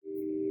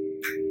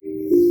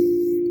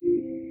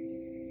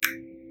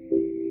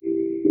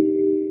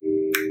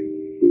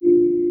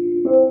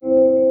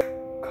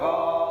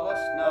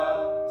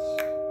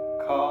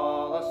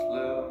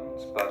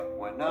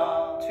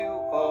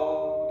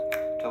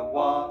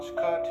watch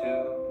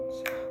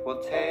cartoons.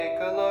 We'll take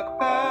a look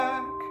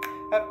back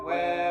at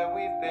where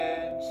we've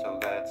been. So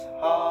let's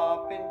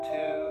hop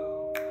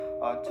into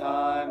our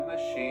time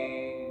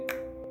machine.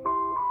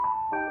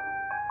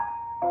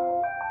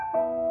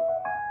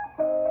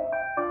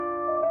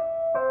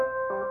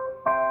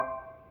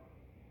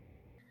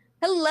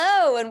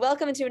 Hello, and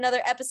welcome to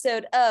another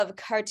episode of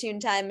Cartoon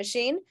Time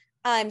Machine.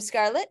 I'm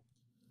Scarlett.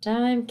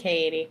 I'm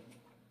Katie.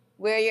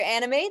 We're your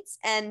animates,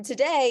 and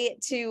today,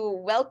 to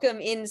welcome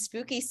in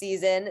spooky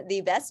season, the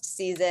best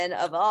season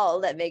of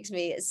all that makes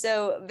me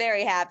so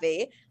very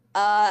happy,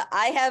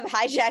 I have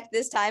hijacked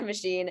this time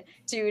machine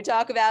to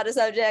talk about a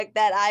subject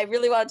that I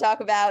really want to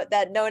talk about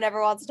that no one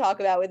ever wants to talk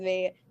about with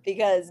me,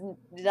 because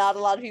not a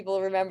lot of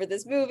people remember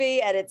this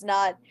movie, and it's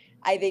not,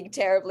 I think,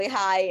 terribly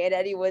high in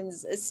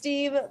anyone's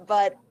esteem,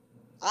 but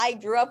I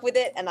grew up with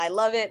it and I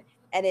love it,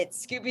 and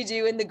it's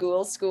Scooby-Doo and the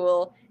Ghoul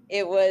School.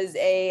 It was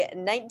a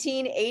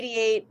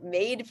 1988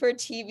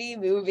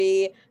 made-for-TV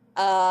movie.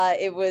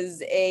 It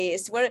was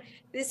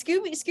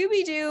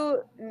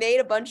Scooby-Doo made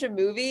a bunch of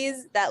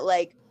movies that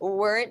like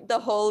weren't the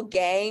whole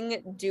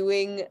gang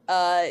doing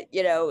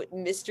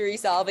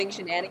mystery-solving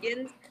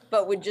shenanigans,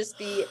 but would just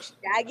be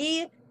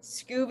Shaggy,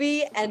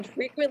 Scooby, and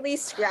frequently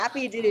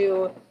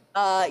Scrappy-Doo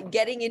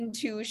getting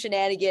into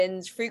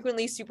shenanigans,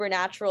 frequently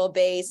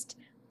supernatural-based.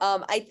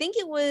 I think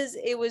it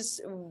was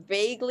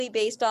vaguely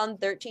based on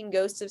 13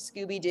 Ghosts of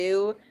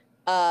Scooby-Doo,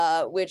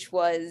 which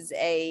was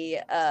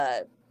a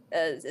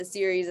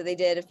series that they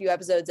did a few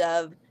episodes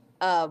of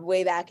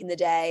way back in the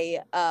day,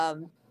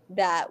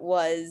 that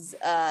was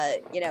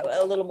a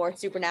little more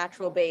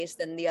supernatural based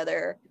than the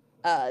other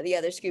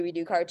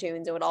Scooby-Doo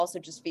cartoons, and would also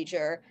just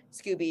feature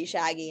Scooby,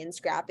 Shaggy, and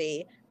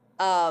Scrappy.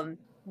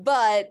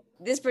 But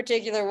this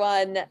particular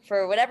one,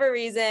 for whatever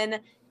reason,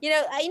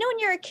 when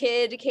you're a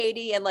kid,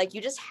 Katie, and like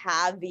you just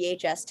have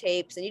VHS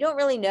tapes and you don't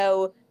really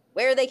know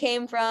where they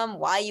came from,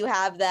 why you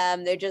have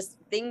them. They're just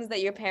things that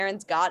your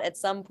parents got at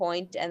some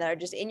point and that are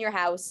just in your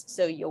house,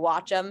 so you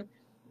watch them.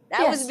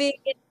 That was me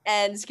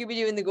and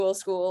Scooby-Doo and the Ghoul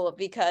School,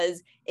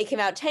 because it came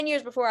out 10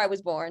 years before I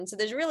was born, so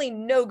there's really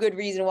no good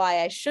reason why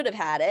I should have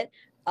had it.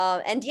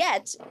 And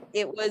yet,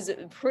 it was,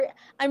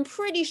 I'm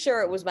pretty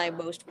sure it was my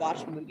most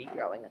watched movie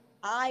growing up.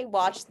 I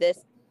watched this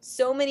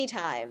so many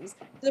times,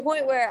 to the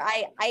point where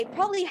I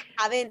probably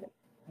haven't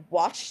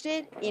watched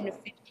it in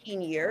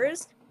 15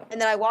 years.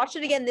 And then I watched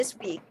it again this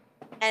week,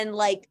 and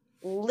like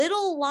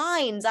little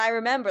lines I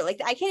remember,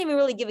 like I can't even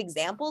really give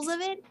examples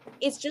of it.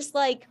 It's just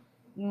like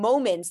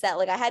moments that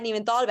like I hadn't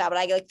even thought about, but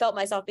I like felt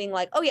myself being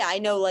like, oh yeah, I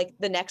know like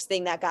the next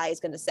thing that guy is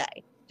going to say,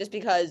 just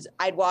because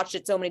I'd watched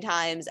it so many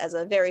times as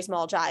a very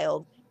small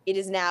child. It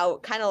is now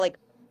kind of like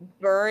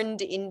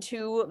burned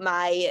into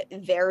my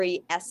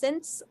very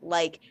essence,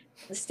 like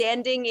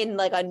standing in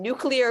like a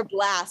nuclear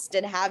blast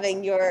and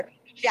having your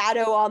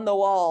shadow on the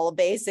wall,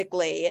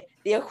 basically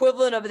the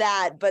equivalent of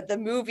that, but the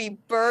movie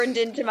burned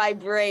into my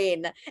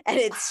brain, and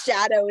its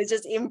shadow is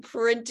just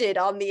imprinted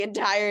on the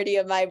entirety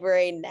of my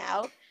brain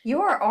now.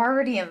 You are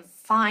already in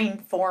fine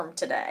form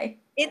today.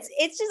 It's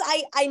just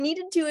I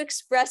needed to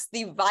express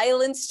the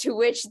violence to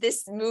which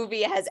this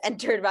movie has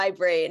entered my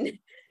brain.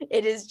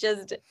 It is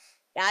just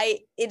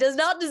it does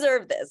not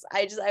deserve this.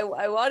 I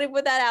want to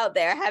put that out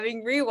there.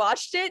 Having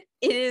rewatched it,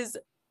 it is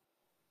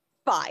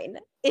fine.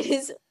 It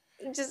is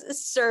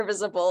just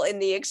serviceable in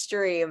the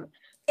extreme.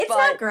 It's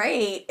not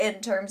great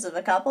in terms of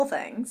a couple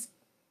things.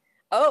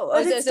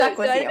 But it stuck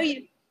with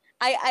you.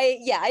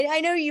 I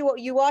know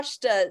you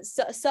watched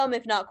some,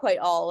 if not quite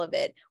all of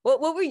it.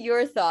 What were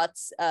your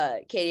thoughts,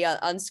 Katie,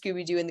 on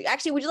Scooby-Doo? And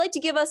actually, would you like to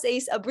give us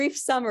a brief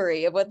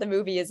summary of what the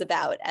movie is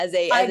about?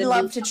 I'd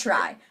love to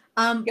try.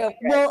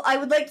 Well, I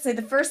would like to say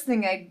the first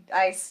thing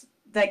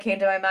that came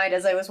to my mind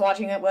as I was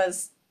watching it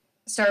was,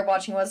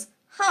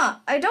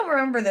 I don't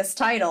remember this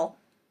title,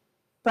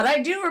 but I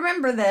do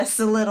remember this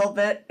a little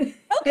bit.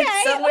 Okay,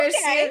 somewhere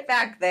see it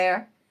back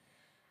there.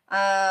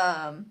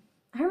 I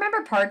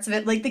remember parts of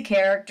it, like the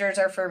characters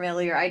are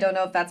familiar. I don't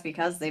know if that's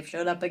because they've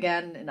showed up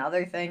again in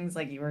other things,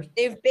 like you were.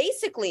 They've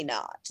basically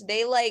not.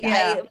 They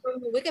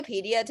from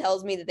Wikipedia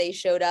tells me that they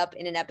showed up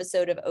in an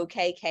episode of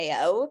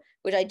OKKO,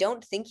 which I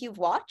don't think you've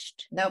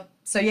watched. Nope.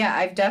 So yeah,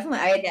 I had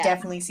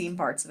definitely seen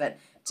parts of it.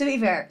 To be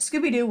fair,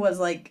 Scooby-Doo was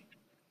like,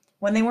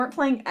 when they weren't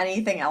playing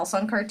anything else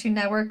on Cartoon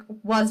Network,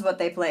 was what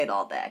they played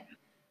all day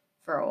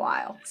for a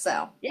while.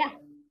 So yeah,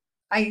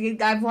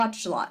 I've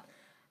watched a lot.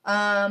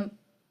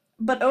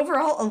 But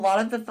overall, a lot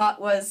of the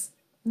thought was,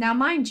 now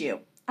mind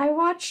you, I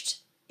watched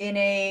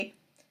I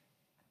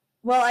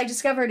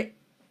discovered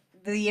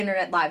the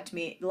internet lied to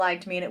me,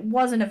 and it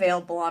wasn't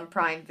available on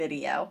Prime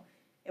Video.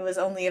 It was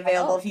only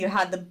available if you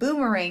had the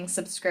Boomerang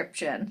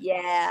subscription.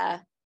 Yeah.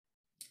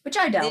 Which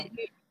I don't.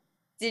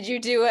 Did you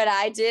do what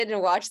I did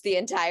and watch the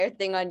entire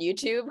thing on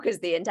YouTube? Because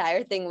the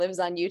entire thing lives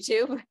on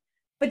YouTube.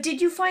 But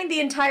did you find the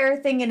entire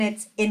thing in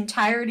its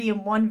entirety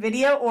in one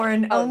video, or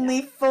in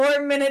only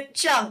 4-minute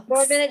chunks?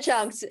 4-minute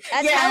chunks.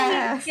 That's how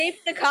we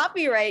escaped the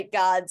copyright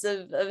gods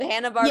of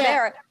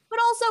Hanna-Barbera. But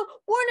also,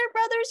 Warner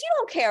Brothers, you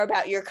don't care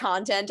about your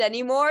content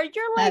anymore.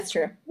 You're like That's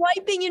true.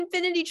 wiping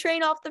Infinity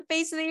Train off the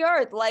face of the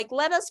earth. Like,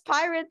 let us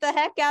pirate the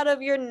heck out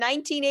of your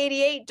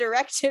 1988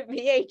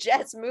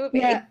 direct-to-VHS movie.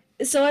 Yeah.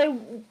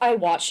 So I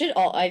watched it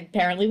all.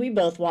 Apparently we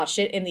both watched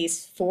it in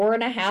these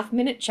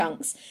 4.5-minute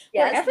chunks.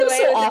 Yes, where the every way it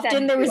so was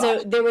often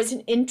intended to there was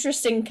an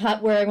interesting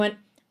cut where I went,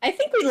 I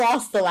think we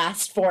lost the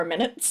last 4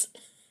 minutes.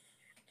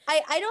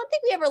 I don't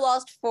think we ever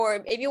lost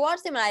if you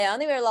watch them, I don't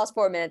think we ever lost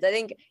 4 minutes. I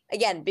think,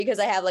 again, because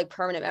I have like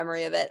permanent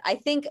memory of it, I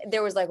think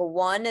there was like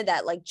one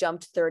that like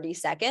jumped 30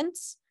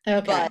 seconds.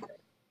 Okay.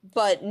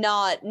 But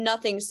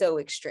nothing so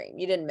extreme.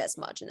 You didn't miss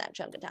much in that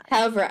chunk of time.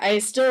 However, I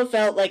still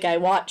felt like I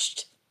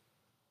watched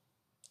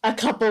a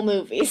couple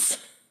movies.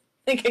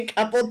 Like a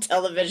couple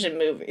television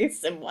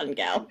movies in one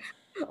go.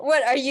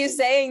 What are you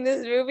saying?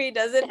 This movie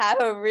doesn't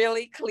have a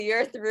really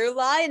clear through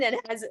line and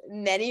has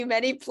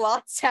many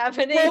plots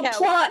happening?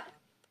 Well,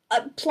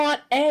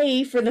 plot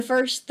A for the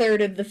first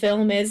third of the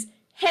film is,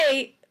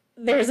 hey,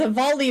 there's a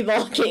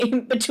volleyball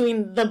game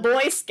between the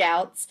Boy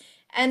Scouts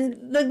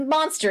and the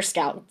Monster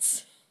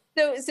Scouts.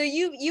 So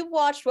you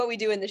watched What We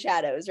Do in the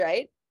Shadows,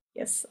 right?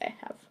 Yes, I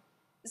have.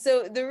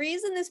 So the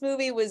reason this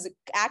movie was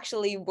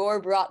actually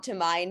more brought to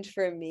mind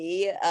for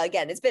me,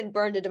 again, it's been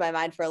burned into my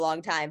mind for a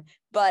long time,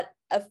 but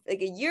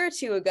like a year or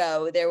two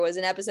ago, there was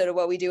an episode of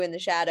What We Do in the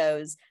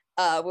Shadows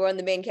where one of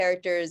the main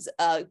characters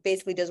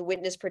basically does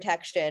witness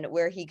protection,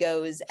 where he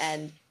goes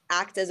and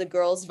acts as a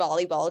girls'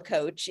 volleyball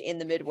coach in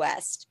the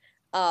Midwest.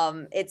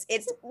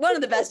 It's one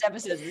of the best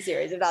episodes of the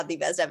series, if not the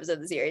best episode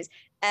of the series.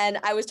 And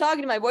I was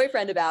talking to my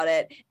boyfriend about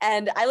it,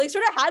 and I like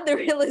sort of had the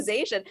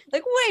realization,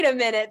 like, wait a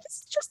minute,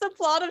 this is just the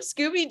plot of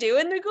Scooby-Doo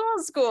and the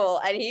Ghoul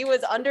School. And he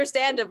was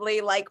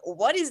understandably like,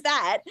 what is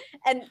that?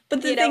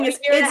 But the thing is,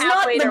 it's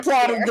not the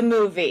plot of the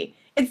movie.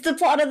 It's the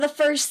plot of the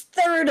first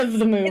third of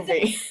the movie.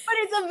 But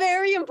it's a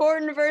very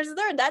important first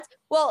third. That's,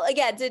 well,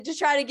 again, to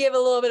try to give a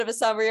little bit of a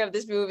summary of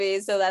this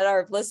movie so that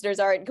our listeners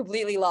aren't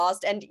completely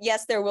lost. And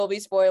yes, there will be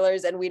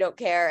spoilers and we don't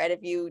care. And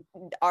if you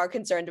are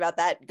concerned about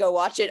that, go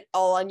watch it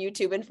all on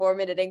YouTube in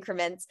 4-minute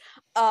increments.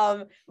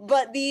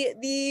 But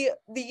the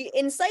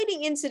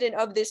inciting incident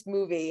of this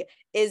movie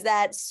is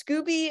that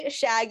Scooby,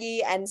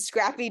 Shaggy, and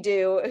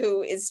Scrappy-Doo,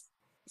 who is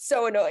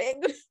so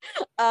annoying.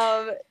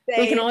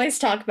 We can always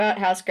talk about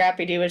how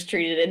Scrappy-Doo was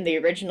treated in the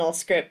original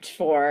script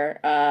for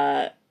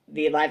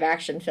the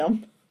live-action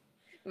film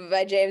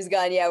by James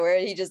Gunn, yeah, where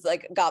he just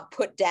like got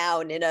put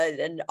down in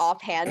an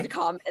offhand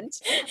comment.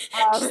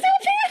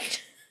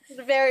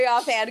 A very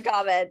offhand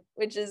comment,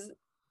 which is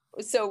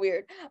so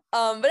weird.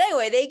 But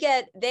anyway,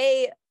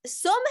 they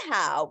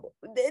somehow,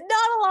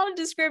 not a lot of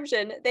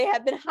description, they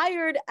have been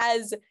hired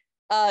as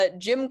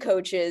gym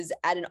coaches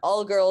at an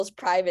all-girls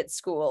private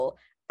school.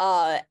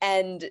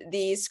 And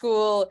the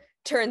school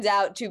turns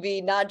out to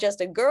be not just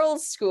a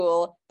girls'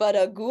 school, but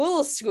a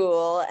ghoul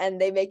school,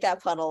 and they make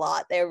that pun a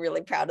lot. They're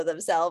really proud of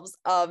themselves.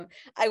 I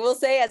will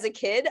say, as a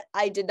kid,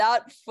 I did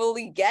not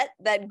fully get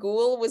that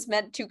ghoul was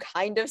meant to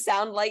kind of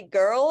sound like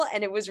girl,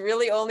 and it was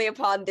really only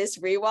upon this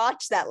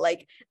rewatch that,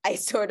 like, I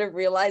sort of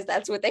realized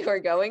that's what they were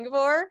going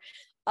for.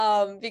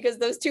 Because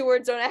those two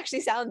words don't actually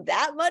sound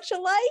that much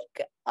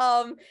alike.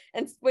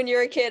 And when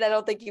you're a kid, I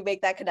don't think you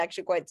make that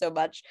connection quite so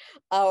much.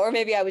 Or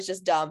maybe I was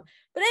just dumb.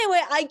 But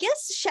anyway, I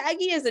guess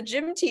Shaggy is a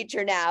gym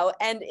teacher now.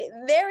 And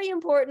very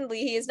importantly,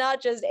 he is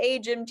not just a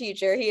gym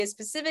teacher. He is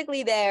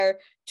specifically there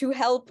to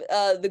help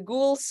the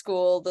Ghoul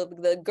School,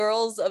 the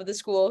girls of the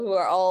school who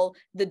are all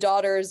the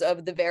daughters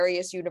of the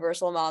various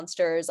Universal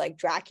monsters like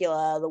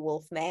Dracula, the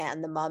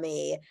Wolfman, the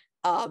Mummy,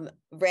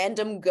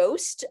 random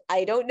ghost.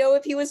 I don't know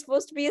if he was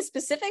supposed to be a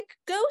specific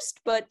ghost,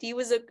 but he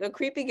was a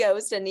creepy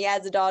ghost, and he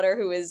has a daughter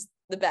who is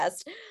the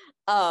best.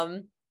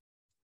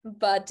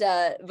 But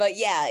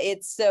yeah,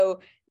 it's so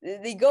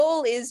the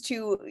goal is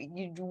to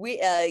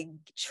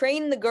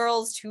train the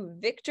girls to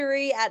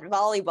victory at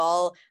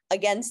volleyball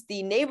against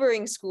the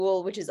neighboring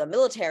school, which is a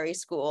military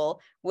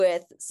school,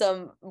 with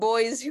some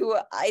boys who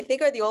I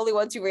think are the only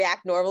ones who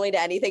react normally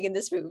to anything in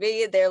this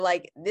movie. They're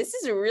like, this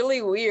is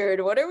really weird.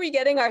 What are we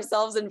getting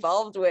ourselves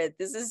involved with?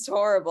 This is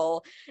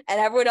horrible. And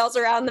everyone else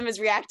around them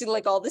is reacting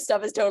like all this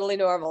stuff is totally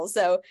normal.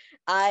 So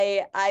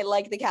I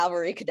like the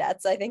cavalry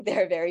cadets. I think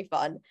they're very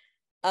fun.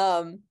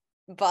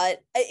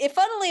 But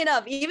funnily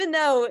enough, even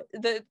though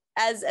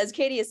as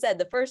Katie has said,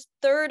 the first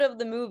third of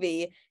the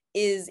movie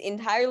is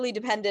entirely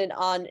dependent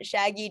on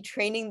Shaggy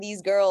training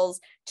these girls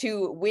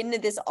to win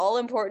this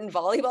all-important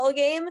volleyball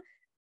game,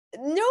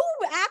 no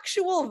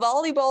actual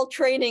volleyball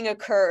training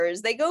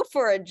occurs. They go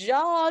for a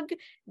jog,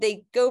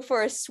 they go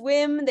for a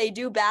swim, they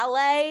do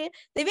ballet.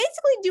 They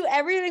basically do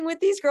everything with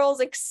these girls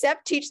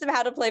except teach them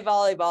how to play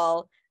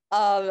volleyball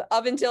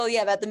up until,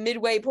 at the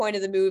midway point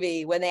of the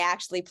movie when they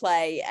actually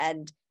play.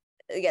 And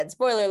again,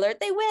 spoiler alert,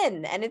 they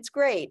win, and it's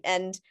great,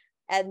 and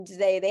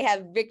they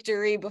have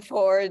victory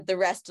before the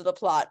rest of the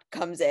plot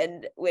comes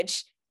in,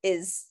 which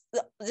is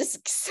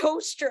just so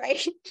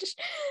strange.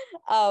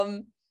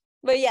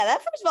 But yeah,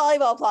 that first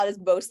volleyball plot is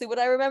mostly what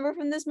I remember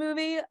from this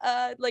movie.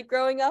 Like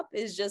growing up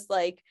is just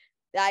like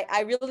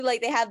I really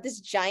like, they have this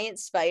giant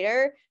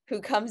spider who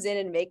comes in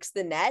and makes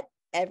the net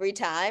every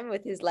time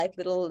with his like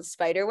little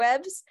spider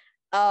webs.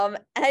 And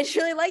I just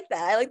really like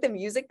that. I like the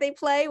music they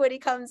play when he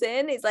comes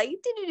in. It's like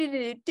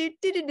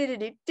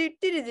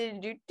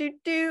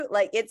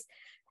like it's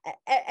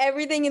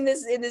everything in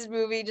this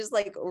movie just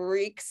like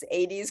reeks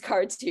 80s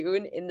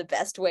cartoon in the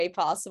best way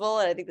possible.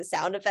 And I think the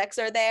sound effects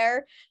are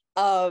there.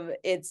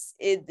 It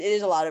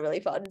is a lot of really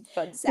fun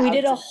sounds. We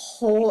did a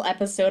whole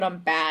episode on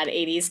bad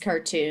 80s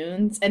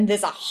cartoons, and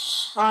this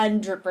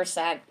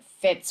 100%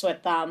 fits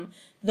with them.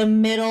 The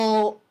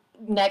middle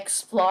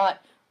next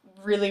plot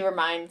really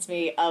reminds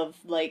me of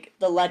like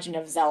the Legend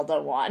of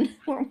Zelda one,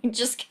 where we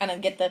just kind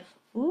of get the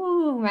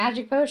ooh,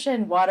 magic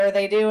potion, what are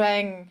they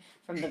doing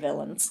from the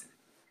villains.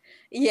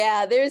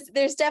 Yeah,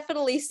 there's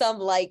definitely some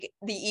like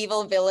the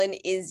evil villain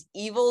is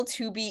evil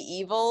to be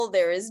evil.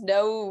 There is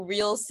no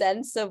real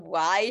sense of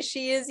why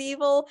she is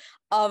evil.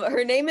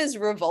 Her name is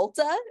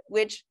Revolta,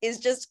 which is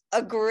just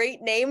a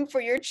great name for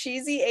your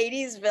cheesy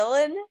 80s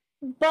villain.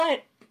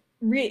 But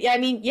I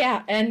mean,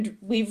 yeah, and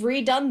we've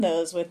redone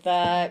those with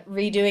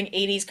redoing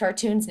 80s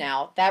cartoons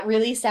now. That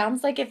really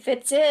sounds like it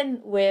fits in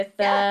with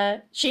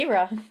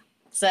She-Ra.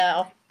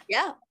 So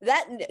yeah,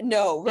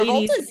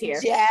 Revolta's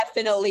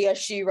definitely a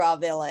She-Ra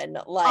villain.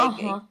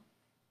 Like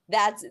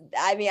that's,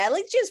 I mean, I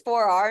like she has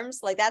 4 arms.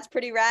 Like that's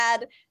pretty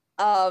rad.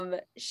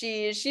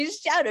 She's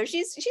I don't know,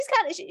 she's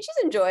kind of she's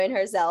enjoying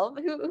herself.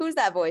 Who's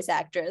that voice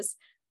actress?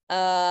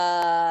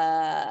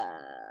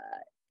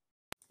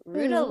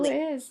 Ruta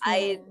Lee.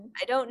 I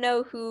don't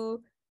know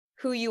who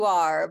you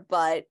are,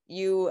 but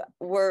you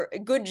were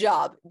good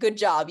job.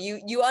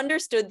 You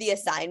understood the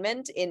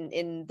assignment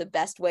in the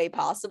best way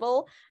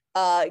possible.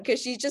 Because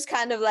she's just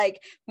kind of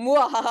like,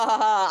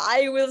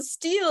 I will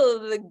steal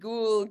the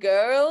ghoul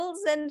girls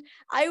and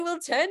I will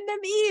turn them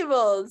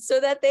evil so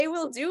that they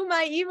will do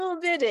my evil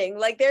bidding.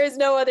 Like there is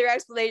no other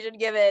explanation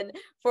given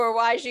for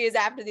why she is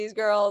after these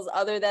girls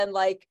other than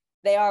like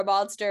they are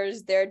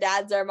monsters, their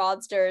dads are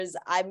monsters,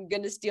 I'm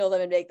gonna steal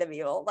them and make them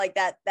evil. Like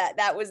that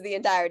was the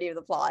entirety of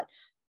the plot.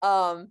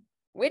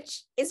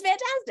 Which is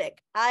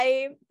fantastic.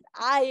 I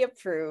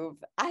approve.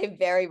 I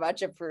very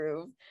much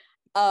approve.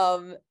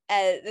 And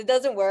it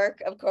doesn't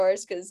work, of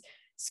course, because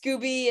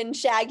Scooby and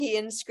Shaggy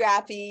and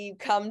Scrappy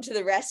come to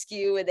the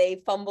rescue and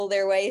they fumble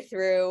their way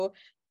through,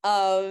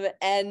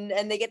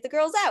 and they get the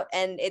girls out,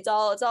 and it's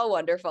all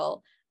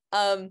wonderful.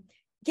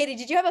 Katie,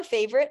 did you have a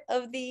favorite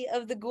of the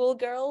ghoul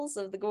girls,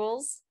 of the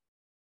ghouls?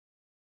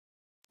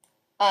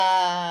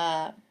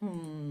 That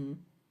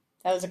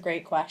was a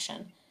great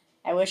question.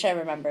 I wish I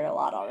remembered a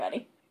lot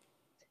already.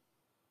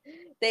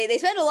 They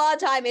spend a lot of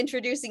time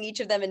introducing each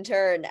of them in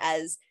turn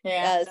as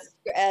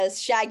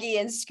Shaggy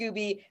and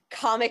Scooby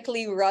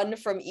comically run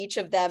from each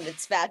of them and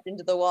smash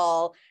into the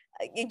wall.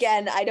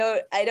 Again, I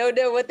don't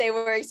know what they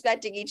were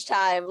expecting each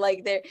time.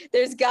 Like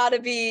there's got to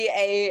be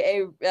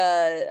a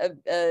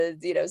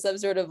some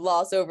sort of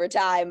loss over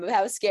time of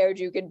how scared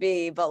you could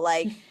be, but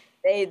like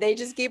they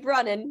just keep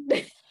running.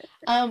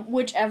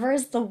 Whichever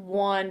is the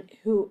one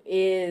who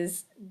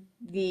is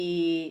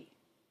the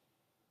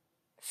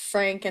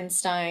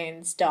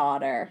Frankenstein's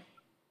daughter.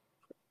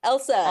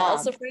 Elsa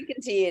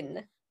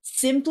Frankenstein.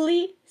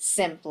 Simply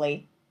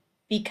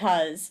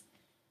because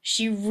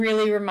she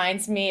really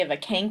reminds me of a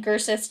canker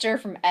sister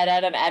from Ed,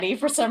 Edd and Eddy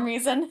for some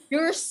reason.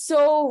 You're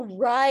so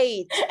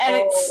right. And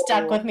it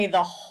stuck with me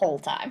the whole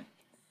time.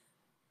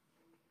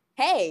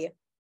 Hey,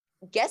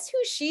 guess who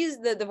she's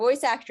the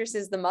voice actress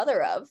is the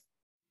mother of?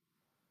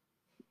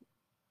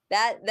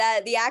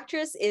 That the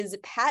actress is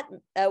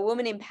a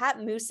woman named Pat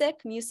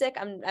Musick.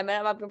 I'm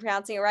not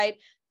pronouncing it right.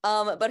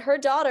 But her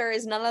daughter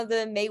is none other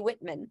than Mae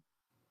Whitman.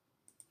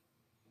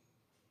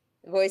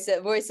 Voice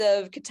of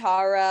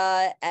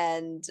Katara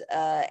and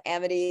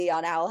Amity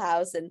on Owl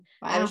House, and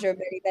wow. I'm sure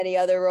many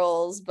other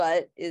roles,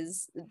 but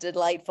is a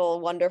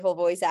delightful, wonderful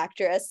voice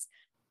actress.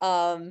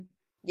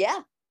 Yeah,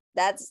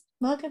 that's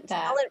look at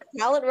that.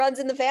 Talent runs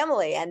in the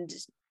family, and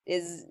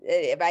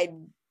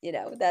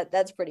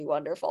that's pretty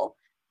wonderful.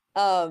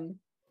 But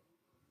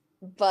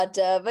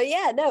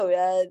yeah, no,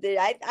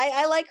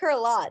 I like her a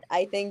lot.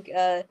 I think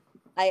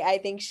I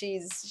think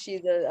she's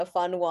a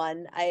fun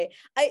one. I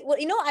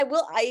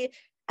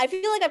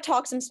feel like I've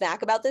talked some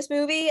smack about this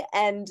movie,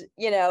 and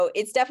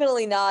it's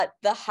definitely not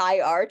the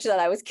high art that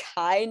I was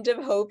kind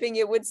of hoping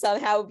it would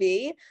somehow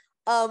be.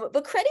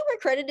 But credit where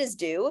credit is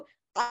due.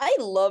 I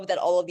love that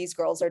all of these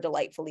girls are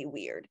delightfully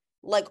weird.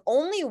 Like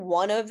only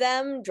one of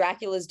them,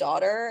 Dracula's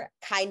daughter,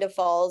 kind of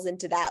falls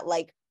into that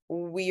like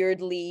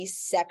weirdly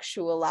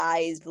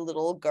sexualized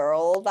little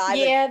girl vibe.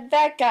 Yeah,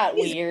 that got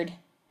weird.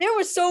 There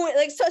was so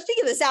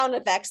speaking of the sound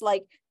effects,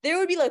 like there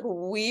would be like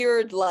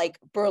weird like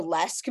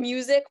burlesque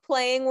music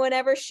playing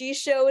whenever she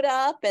showed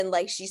up, and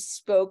like she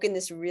spoke in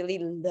this really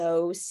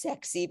low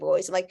sexy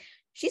voice. I'm like,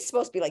 she's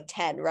supposed to be like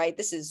 10, right?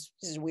 This is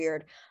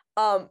weird.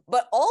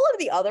 But all of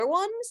the other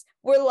ones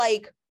were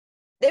like,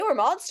 they were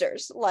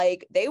monsters.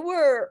 Like they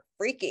were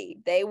freaky,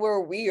 they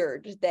were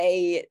weird,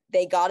 they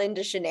got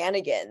into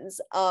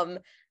shenanigans.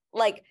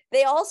 like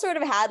they all sort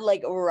of had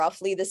like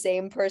roughly the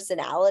same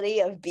personality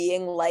of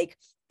being like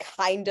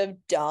kind of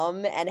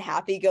dumb and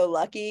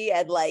happy-go-lucky,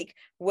 and like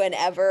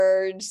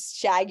whenever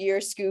Shaggy or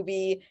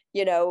Scooby,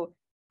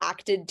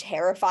 acted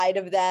terrified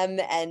of them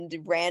and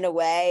ran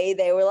away,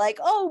 they were like,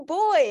 oh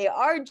boy,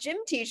 our gym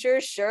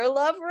teachers sure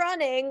love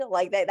running.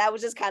 Like that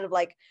was just kind of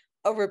like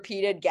a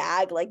repeated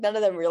gag. Like none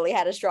of them really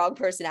had a strong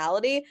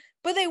personality,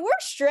 but they were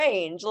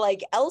strange.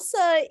 Like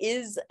Elsa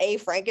is a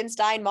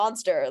Frankenstein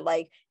monster,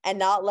 like, and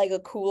not like a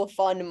cool,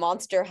 fun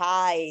Monster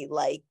High,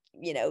 like,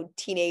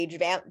 teenage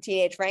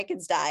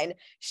Frankenstein.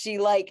 She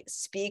like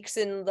speaks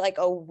in like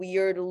a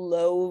weird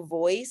low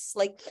voice.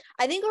 Like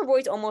I think her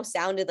voice almost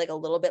sounded like a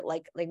little bit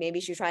like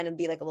maybe she was trying to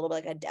be like a little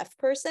bit like a deaf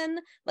person,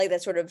 like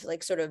that sort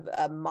of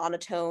a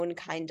monotone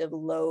kind of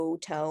low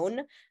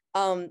tone,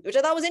 which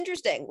I thought was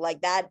interesting.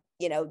 Like that,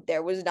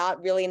 there was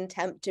not really an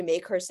attempt to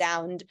make her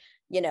sound,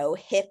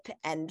 hip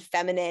and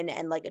feminine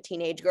and like a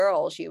teenage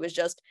girl. She was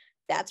just,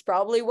 that's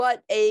probably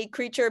what a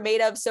creature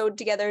made of sewed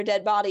together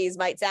dead bodies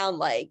might sound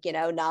like,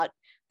 not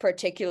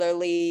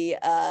particularly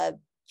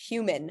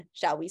human,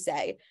 shall we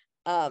say.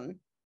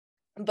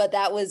 But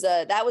that was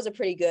a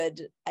pretty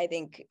good, I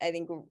think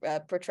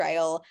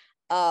portrayal.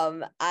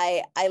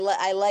 I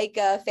like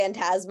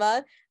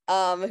Phantasma,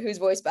 who's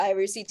voiced by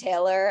Russi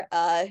Taylor,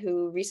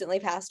 who recently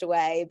passed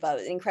away, but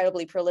an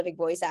incredibly prolific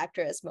voice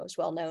actress, most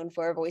well known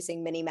for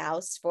voicing Minnie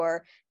Mouse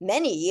for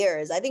many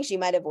years. I think she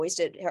might have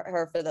voiced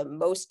her for the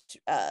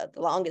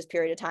longest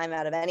period of time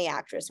out of any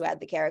actress who had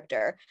the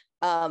character.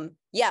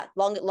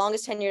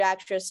 Longest tenured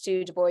actress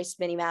to voice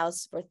Minnie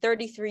Mouse for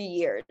 33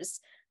 years.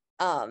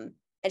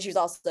 And she was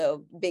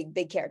also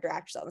big character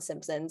actress on The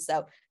Simpsons.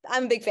 So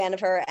I'm a big fan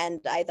of her,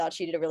 and I thought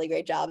she did a really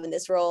great job in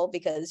this role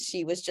because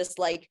she was just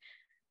like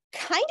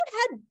kind of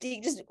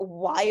had just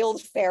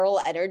wild feral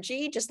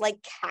energy, just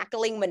like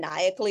cackling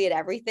maniacally at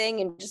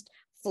everything and just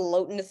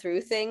floating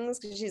through things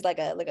because she's like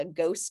a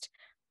ghost.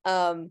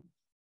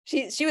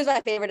 She was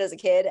my favorite as a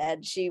kid,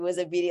 and she was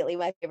immediately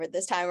my favorite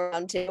this time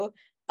around too.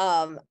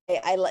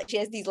 I like, she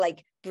has these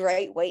like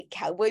bright white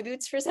cowboy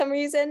boots for some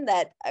reason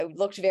that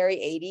looked very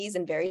 80s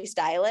and very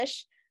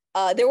stylish.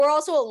 There were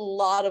also a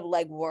lot of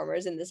leg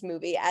warmers in this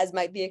movie, as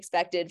might be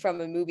expected from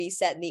a movie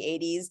set in the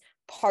 80s,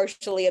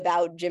 partially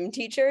about gym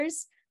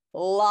teachers. A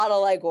lot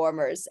of leg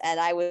warmers, and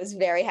I was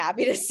very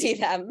happy to see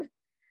them.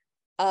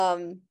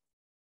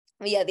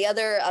 Yeah, the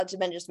other,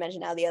 to just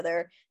mention now the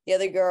other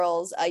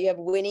girls, you have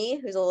Winnie,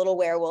 who's a little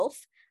werewolf,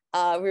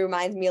 who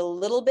reminds me a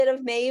little bit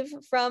of Maeve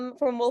from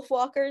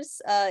Wolfwalkers,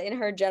 in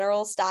her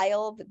general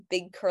style, with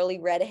big curly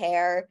red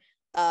hair,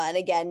 and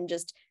again,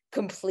 just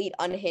complete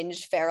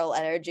unhinged feral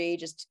energy,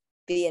 just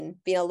being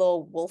a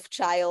little wolf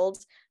child.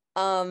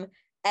 And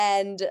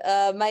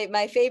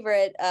my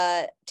favorite,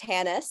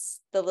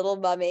 Tanis, the little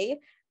mummy,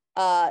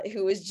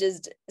 who is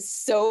just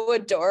so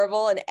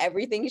adorable in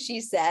everything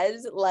she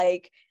says.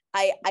 Like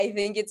I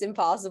think it's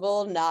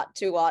impossible not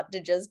to want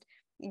to just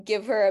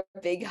give her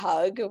a big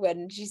hug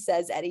when she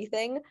says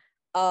anything.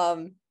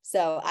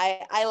 So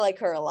I like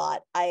her a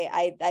lot.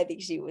 I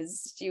think she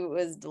was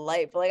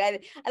delightful. Like I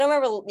don't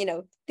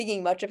remember,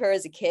 thinking much of her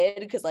as a kid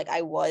because like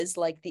I was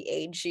like the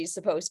age she's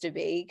supposed to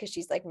be because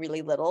she's like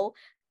really little.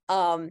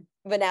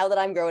 But now that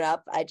I'm grown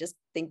up, I just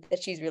think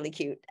that she's really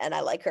cute and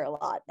I like her a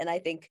lot. And I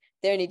think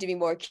there need to be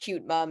more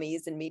cute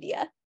mommies in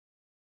media.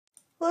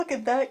 Look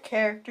at that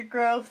character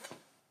growth.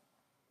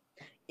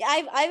 Yeah,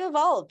 I've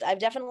evolved. I've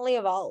definitely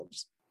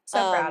evolved.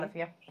 So proud of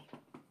you.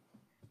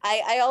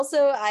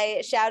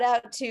 I shout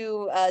out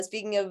to,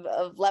 speaking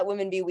of Let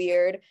Women Be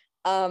Weird,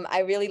 I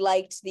really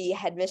liked the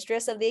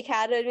headmistress of the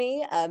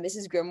academy,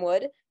 Mrs.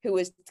 Grimwood, who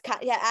was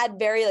had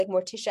very like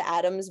Morticia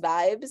Addams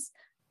vibes,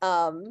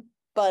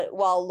 but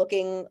while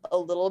looking a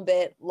little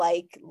bit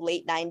like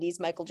late 90s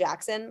Michael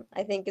Jackson,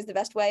 I think is the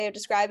best way of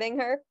describing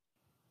her.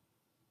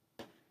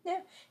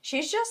 Yeah,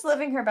 she's just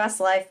living her best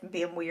life and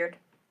being weird.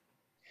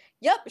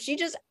 Yep, she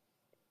just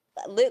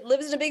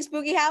lives in a big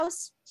spooky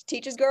house,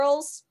 teaches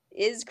girls,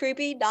 is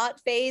creepy, not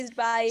fazed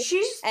by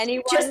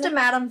anyone. Just a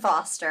Madame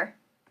Foster.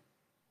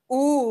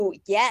 Ooh,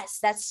 yes,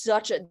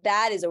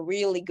 that is a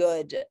really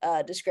good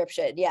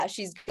description. Yeah,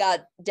 she's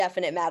got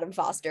definite Madame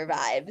Foster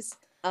vibes.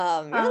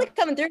 You're really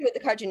coming through with the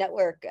Cartoon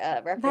Network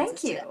references.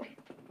 Thank you. Today.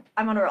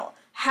 I'm on a roll.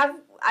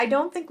 I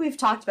don't think we've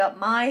talked about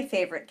my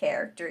favorite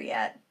character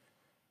yet.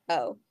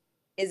 Oh,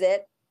 is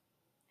it?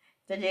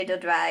 The Jade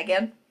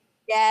Dragon.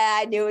 Yeah,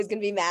 I knew it was gonna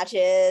be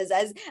Matches.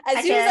 As soon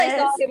as I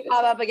saw him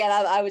pop up again,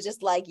 I was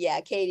just like, yeah,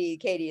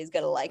 Katie is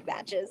gonna like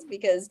Matches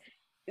because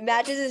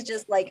Matches is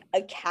just like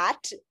a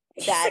cat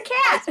that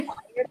has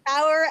fire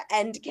power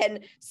and can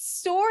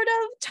sort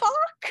of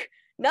talk.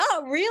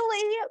 Not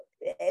really.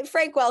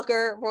 Frank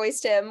Welker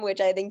voiced him,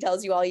 which I think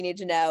tells you all you need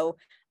to know.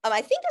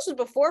 I think this was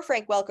before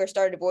Frank Welker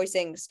started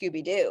voicing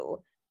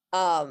Scooby-Doo.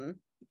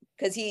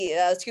 Because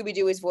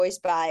Scooby-Doo was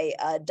voiced by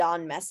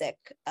Don Messick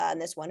in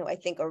this one, who I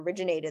think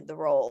originated the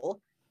role.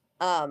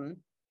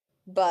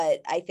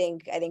 But I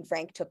think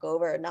Frank took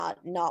over not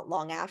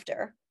long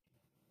after.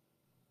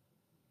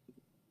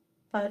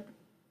 But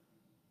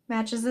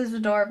Matches is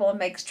adorable and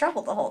makes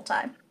trouble the whole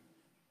time.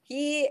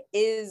 He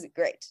is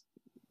great.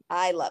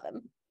 I love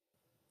him.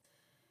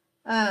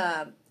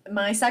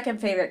 My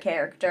second favorite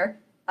character,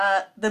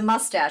 the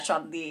mustache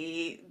on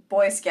the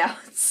Boy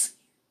Scouts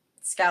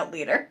scout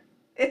leader.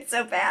 It's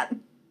so bad.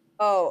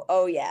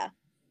 Oh yeah.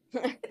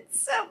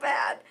 It's so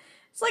bad.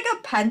 It's like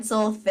a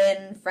pencil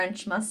thin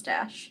French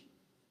mustache.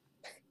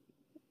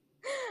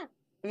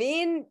 I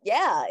mean,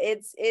 yeah,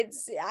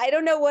 it's I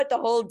don't know what the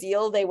whole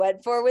deal they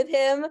went for with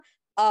him.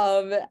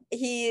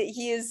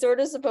 He is sort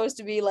of supposed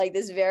to be like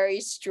this very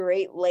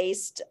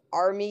straight-laced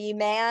army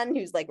man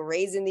who's like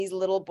raising these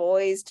little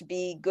boys to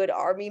be good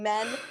army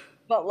men,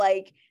 but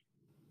like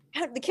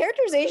the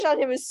characterization on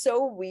him is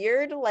so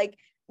weird. Like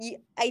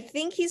I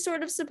think he's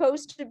sort of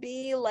supposed to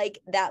be like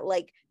that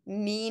like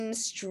mean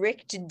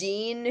strict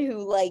dean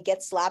who like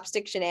gets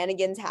slapstick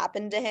shenanigans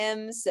happen to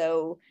him,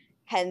 so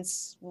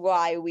hence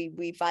why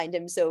we find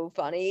him so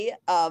funny.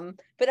 But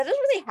that doesn't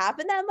really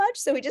happen that much,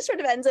 so he just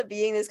sort of ends up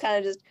being this kind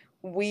of just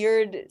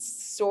weird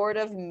sort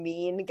of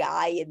mean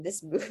guy in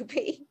this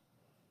movie.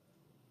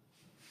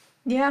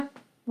 Yeah,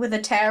 with a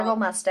terrible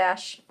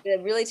mustache.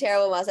 A really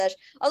terrible mustache.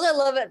 Also, I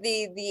love it,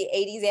 the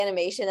 80s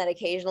animation that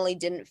occasionally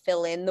didn't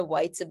fill in the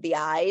whites of the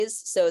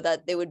eyes so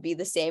that they would be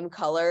the same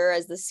color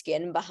as the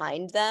skin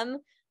behind them.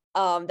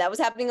 That was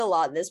happening a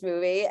lot in this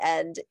movie,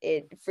 and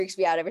it freaks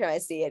me out every time I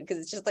see it because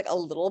it's just like a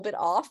little bit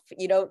off.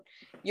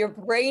 Your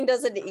brain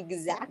doesn't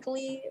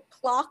exactly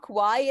clock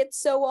why it's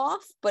so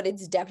off, but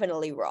it's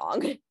definitely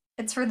wrong.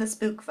 It's for the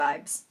spook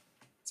vibes.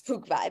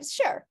 Spook vibes,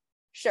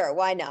 sure,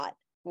 why not?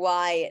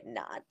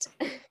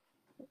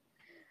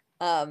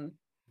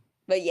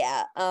 But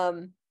yeah,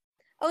 oh,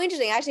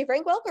 interesting. Actually,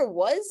 Frank Welker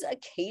was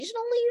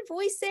occasionally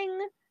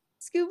voicing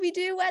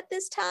Scooby-Doo at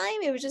this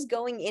time. It was just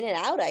going in and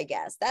out, I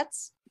guess.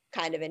 That's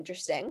kind of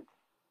interesting.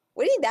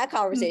 What do you think that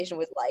conversation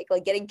was like?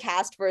 Like getting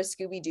cast for a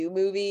Scooby-Doo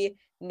movie,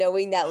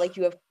 knowing that like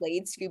you have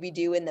played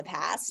Scooby-Doo in the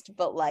past,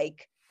 but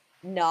like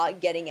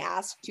not getting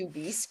asked to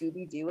be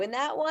Scooby-Doo in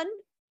that one?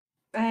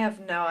 I have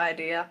no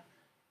idea.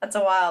 That's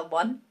a wild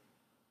one.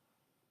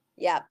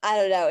 Yeah, I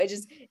don't know.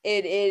 It's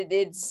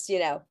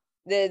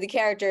the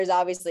character is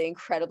obviously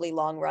incredibly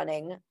long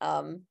running.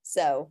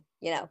 So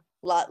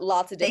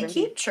lots of They different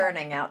keep people.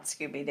 churning out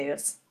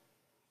Scooby-Doos.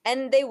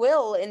 And they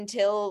will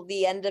until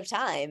the end of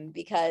time,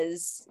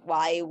 because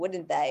why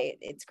wouldn't they?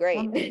 It's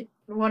great.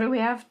 What do we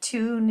have?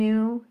 2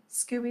 new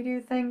Scooby-Doo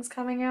things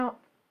coming out?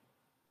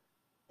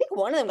 I think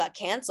one of them got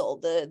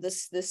canceled. The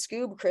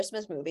Scoob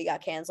Christmas movie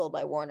got canceled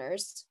by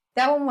Warner's.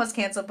 That one was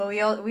canceled, but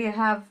we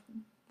have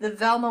the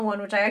Velma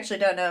one, which I actually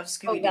don't know if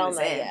Scooby-Doo is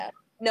in. Yeah.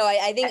 No,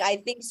 I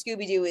think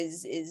Scooby-Doo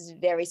is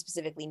very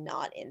specifically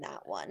not in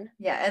that one.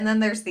 Yeah, and then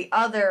there's the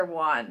other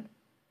one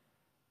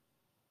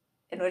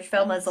in which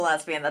Velma is a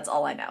lesbian. That's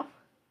all I know.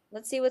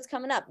 Let's see what's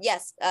coming up.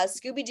 Yes,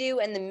 Scooby-Doo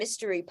and the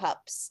Mystery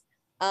Pups.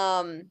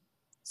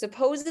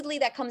 Supposedly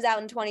that comes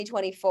out in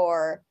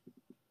 2024.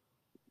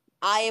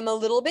 I am a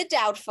little bit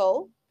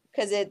doubtful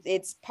because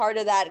it's part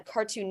of that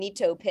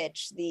Cartoonito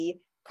pitch, the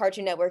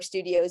Cartoon Network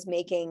Studios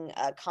making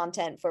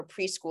content for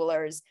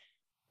preschoolers.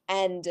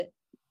 And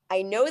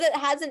I know that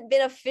hasn't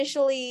been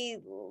officially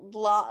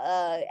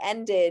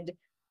ended,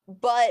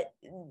 but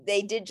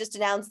they did just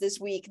announce this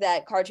week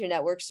that Cartoon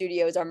Network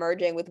Studios are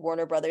merging with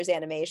Warner Brothers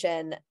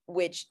Animation,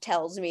 which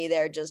tells me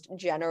they're just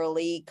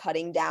generally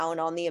cutting down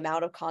on the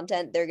amount of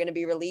content they're going to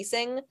be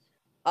releasing.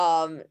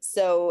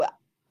 So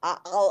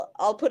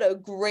I'll put a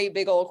great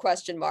big old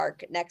question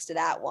mark next to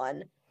that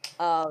one.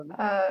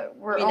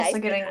 We're also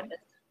getting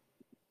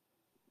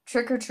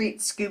Trick or Treat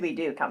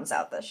Scooby-Doo comes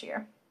out this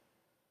year.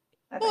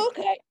 Oh,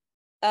 okay.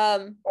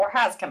 Or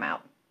has come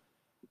out.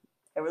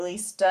 It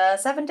released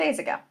 7 days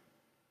ago.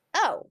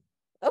 Oh,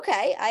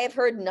 okay. I have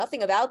heard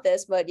nothing about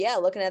this, but yeah,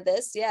 looking at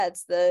this, yeah,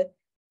 it's the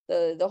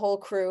whole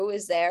crew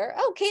is there.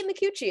 Oh, Kate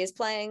McCucci is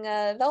playing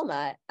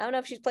Velma. I don't know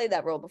if she's played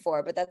that role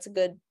before, but that's a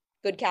good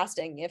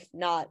casting. If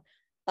not,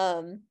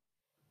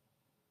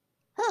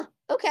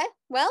 okay.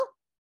 Well,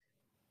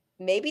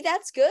 maybe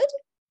that's good.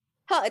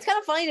 It's kind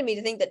of funny to me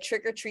to think that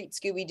Trick or Treat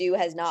Scooby-Doo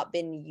has not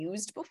been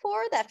used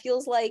before. That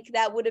feels like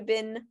that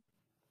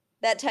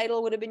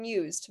title would have been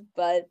used,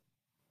 but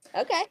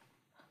okay.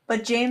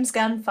 But James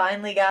Gunn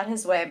finally got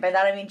his way. By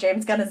that I mean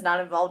James Gunn is not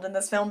involved in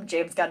this film.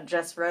 James Gunn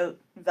just wrote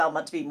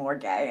Velma to be more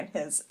gay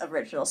in his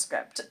original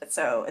script,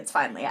 so it's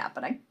finally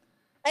happening.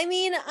 I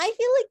mean, I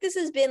feel like this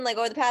has been like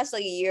over the past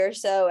like a year or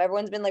so,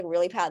 everyone's been like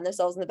really patting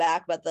themselves in the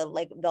back about the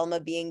like Velma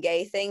being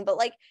gay thing. But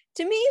like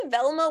to me,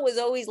 Velma was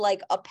always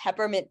like a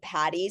Peppermint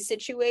Patty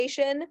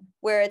situation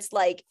where it's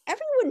like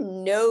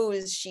everyone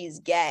knows she's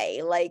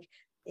gay. Like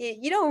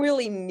you don't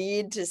really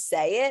need to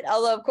say it.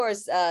 Although, of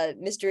course,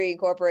 Mystery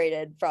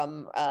Incorporated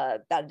from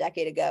about a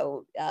decade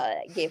ago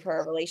gave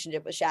her a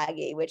relationship with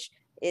Shaggy, which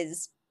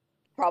is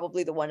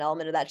probably the one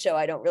element of that show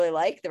I don't really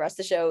like. The rest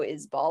of the show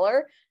is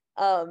baller.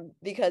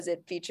 Because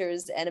it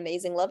features an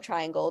amazing love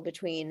triangle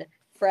between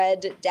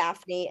Fred,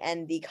 Daphne,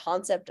 and the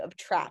concept of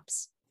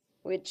traps,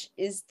 which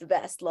is the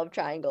best love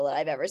triangle that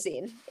I've ever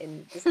seen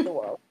in the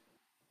world.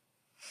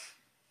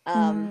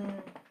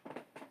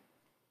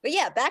 But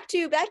yeah, back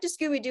to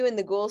Scooby-Doo and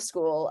the Ghoul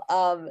School.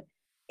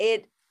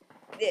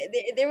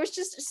 there was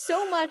just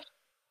so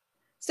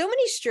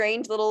many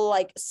strange little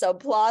like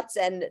subplots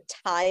and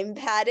time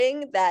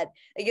padding that,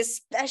 like,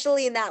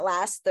 especially in that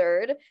last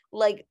third,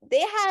 like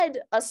they had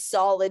a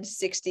solid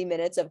 60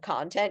 minutes of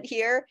content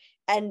here,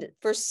 and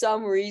for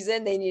some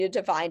reason they needed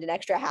to find an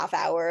extra half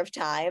hour of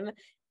time,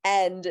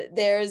 and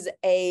there's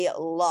a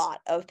lot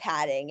of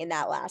padding in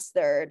that last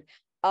third.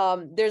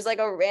 There's like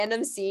a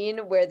random scene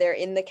where they're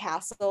in the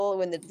castle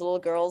when the little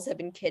girls have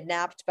been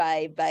kidnapped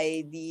by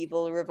the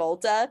evil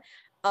Revolta.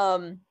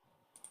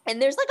 And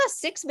there's like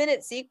a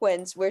 6-minute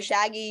sequence where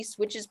Shaggy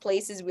switches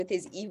places with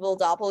his evil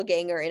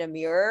doppelganger in a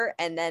mirror,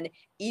 and then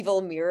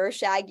evil mirror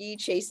Shaggy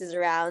chases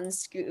around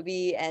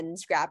Scooby and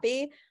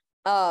Scrappy.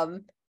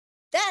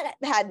 That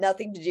had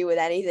nothing to do with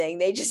anything.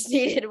 They just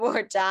needed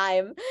more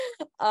time.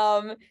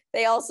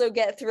 They also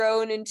get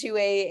thrown into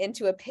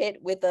a pit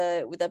with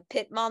a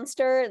pit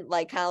monster,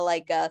 like kind of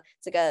like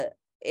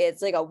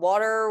it's like a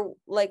water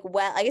like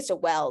well, I guess a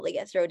well they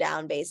get thrown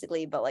down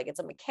basically, but like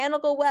it's a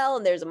mechanical well,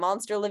 and there's a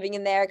monster living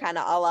in there, kind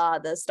of a la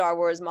the Star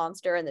Wars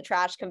monster and the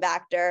trash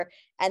compactor,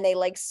 and they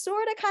like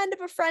sort of kind of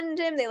befriend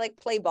him. They like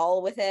play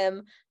ball with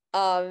him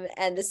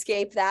and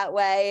escape that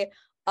way.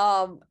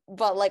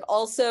 But like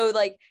also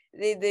like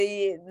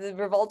the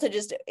Revolta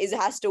just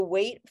has to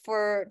wait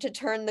to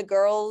turn the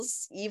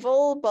girls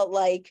evil, but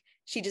like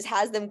she just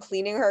has them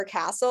cleaning her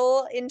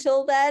castle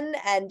until then,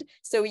 and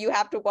so you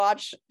have to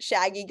watch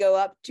Shaggy go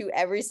up to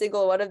every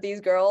single one of these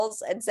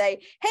girls and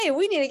say, hey,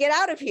 we need to get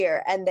out of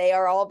here, and they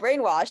are all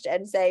brainwashed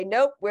and say,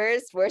 nope,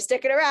 we're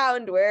sticking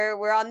around,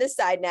 we're on this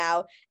side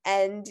now.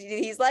 And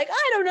he's like,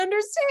 I don't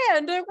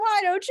understand,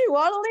 why don't you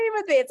want to leave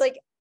with me? It's like,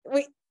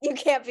 you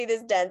can't be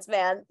this dense,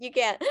 man. You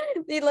can't.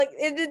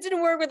 It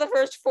didn't work with the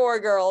first 4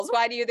 girls.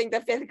 Why do you think the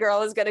 5th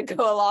girl is going to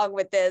go along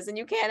with this? And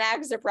you can't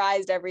act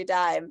surprised every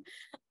time.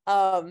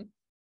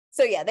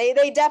 So yeah,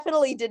 they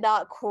definitely did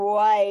not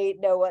quite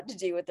know what to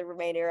do with the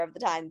remainder of the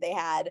time they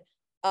had.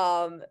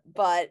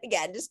 But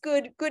again, just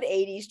good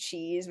 80s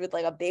cheese with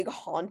like a big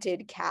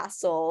haunted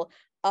castle.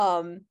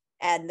 And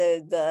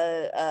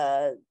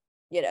the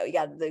you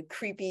got the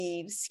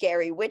creepy,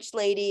 scary witch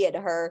lady and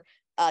her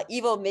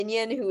evil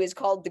minion who is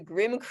called the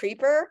Grim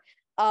Creeper,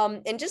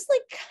 and just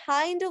like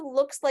kind of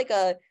looks like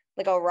a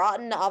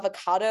rotten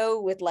avocado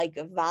with like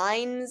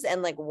vines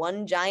and like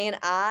one giant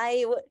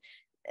eye.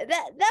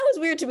 That was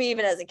weird to me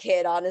even as a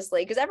kid,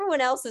 honestly, because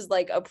everyone else is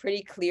like a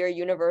pretty clear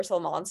universal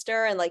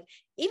monster, and like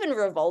even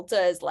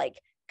Revolta is like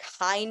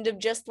kind of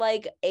just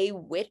like a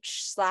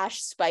witch /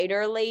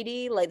 spider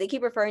lady. Like they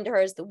keep referring to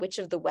her as the Witch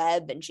of the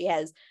Web, and she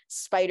has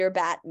spider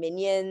bat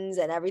minions,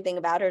 and everything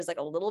about her is like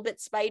a little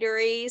bit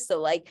spidery. So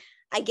like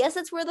I guess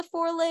that's where the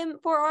 4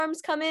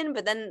 arms come in,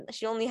 but then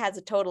she only has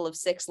a total of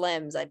 6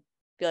 limbs. I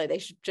feel like they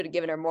should have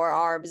given her more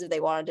arms if they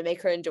wanted to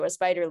make her into a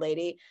spider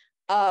lady.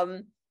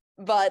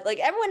 But like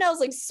everyone else,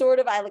 like sort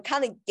of, I like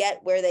kind of get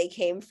where they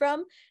came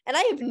from, and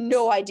I have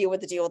no idea what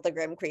the deal with the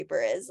Grim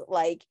Creeper is.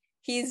 Like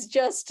he's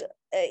just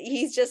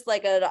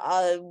like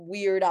a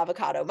weird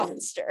avocado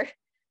monster.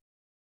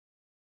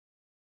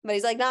 But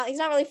he's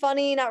not really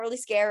funny, not really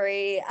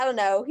scary. I don't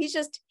know. He's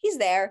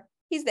there.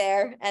 He's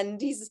there, and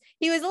he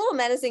was a little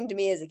menacing to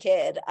me as a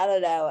kid. I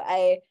don't know.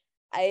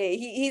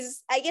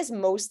 He's I guess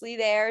mostly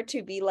there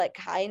to be like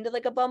kind of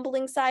like a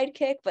bumbling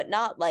sidekick, but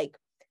not like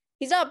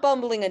he's not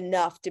bumbling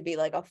enough to be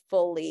like a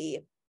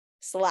fully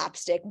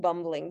slapstick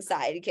bumbling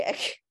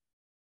sidekick.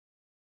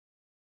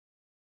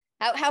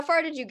 How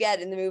far did you get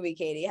in the movie,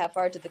 Katie? How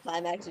far to the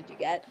climax did you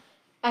get?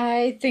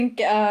 I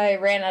think I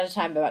ran out of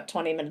time about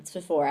 20 minutes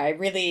before. I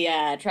really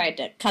tried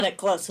to cut it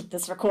close with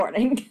this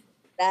recording.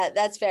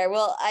 That's fair.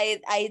 Well,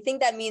 I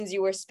think that means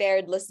you were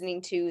spared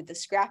listening to the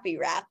Scrappy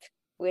rap,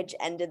 which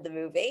ended the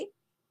movie.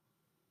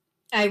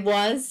 I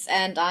was,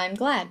 and I'm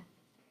glad.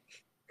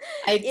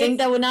 I think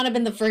that would not have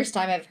been the first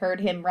time I've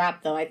heard him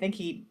rap, though. I think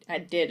he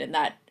did in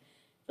that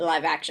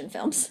live action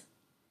films.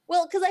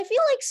 Well, because I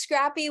feel like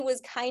Scrappy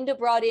was kind of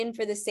brought in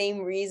for the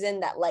same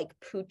reason that like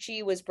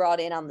Poochie was brought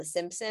in on The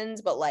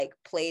Simpsons, but like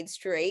played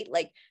straight.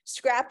 Like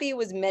Scrappy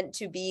was meant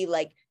to be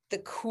like the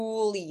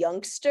cool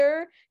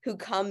youngster who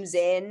comes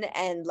in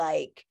and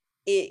like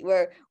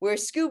where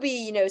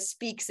Scooby,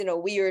 speaks in a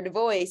weird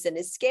voice and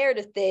is scared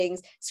of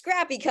things.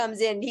 Scrappy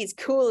comes in, he's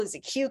cool as a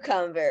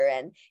cucumber,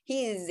 and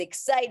he's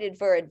excited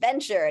for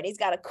adventure, and he's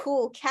got a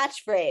cool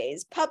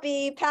catchphrase,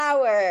 puppy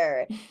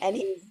power.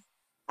 And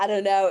I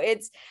don't know.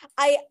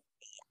 I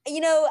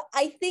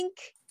think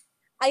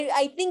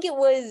it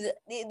was,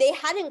 they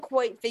hadn't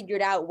quite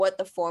figured out what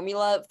the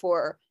formula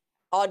for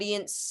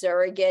audience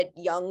surrogate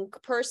young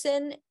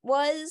person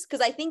was, because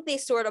I think they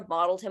sort of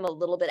modeled him a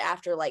little bit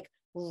after like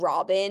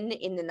Robin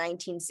in the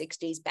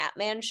 1960s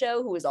Batman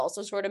show, who was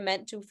also sort of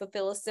meant to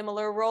fulfill a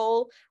similar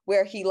role,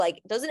 where he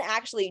like doesn't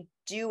actually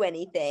do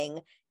anything,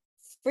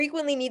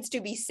 frequently needs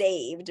to be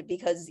saved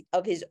because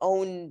of his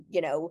own,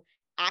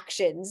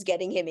 actions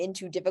getting him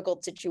into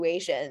difficult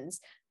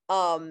situations,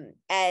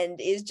 and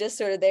is just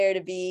sort of there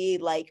to be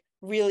like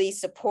really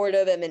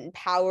supportive and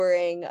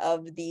empowering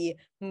of the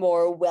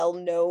more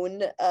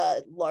well-known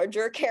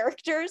larger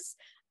characters.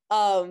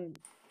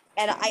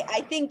 and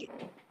I think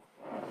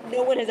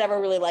no one has ever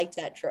really liked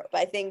that trope.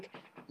 I think,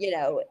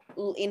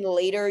 in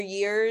later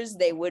years,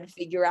 they would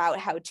figure out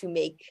how to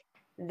make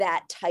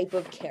that type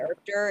of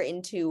character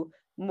into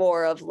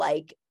more of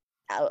like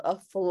a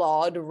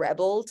flawed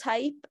rebel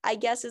type, I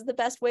guess is the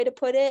best way to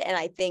put it. And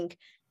I think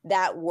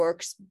that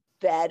works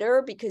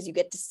better because you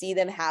get to see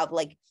them have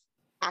like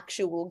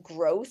actual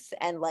growth,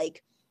 and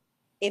like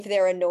if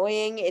they're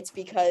annoying, it's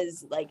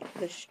because like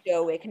the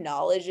show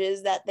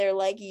acknowledges that they're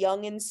like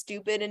young and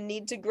stupid and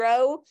need to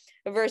grow,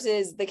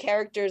 versus the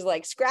characters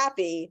like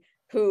Scrappy,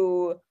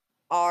 who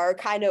are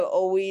kind of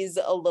always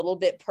a little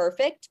bit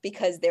perfect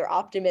because they're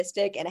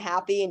optimistic and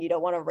happy and you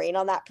don't want to rain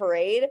on that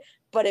parade,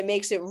 but it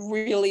makes it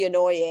really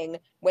annoying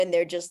when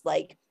they're just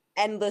like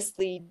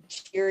endlessly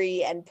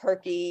cheery and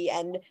perky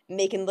and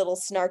making little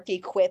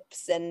snarky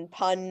quips and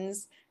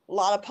puns. A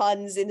lot of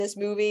puns in this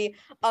movie.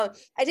 I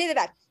take it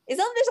back. It's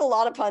not that there's a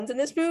lot of puns in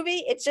this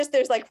movie. It's just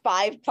there's like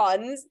 5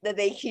 puns that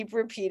they keep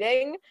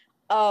repeating.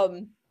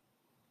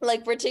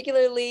 Like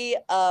particularly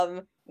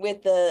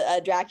with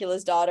the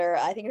Dracula's daughter.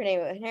 I think her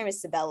name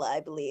is Sibella,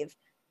 I believe.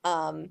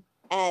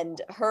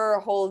 And her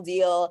whole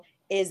deal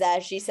is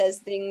that she says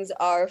things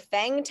are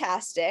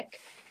fantastic,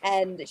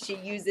 and she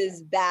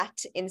uses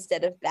bat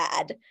instead of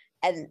bad.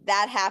 And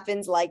that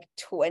happens like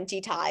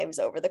 20 times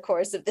over the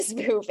course of this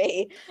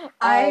movie.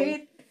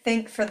 I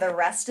think for the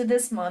rest of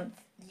this month,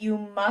 you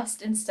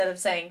must, instead of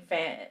saying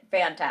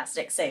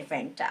fantastic, say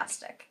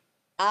fantastic.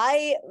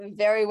 I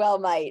very well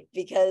might,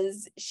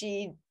 because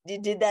she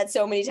did that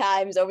so many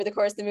times over the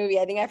course of the movie.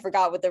 I think I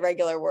forgot what the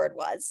regular word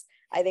was.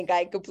 I think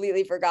I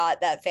completely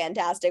forgot that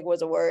fantastic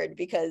was a word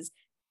because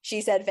she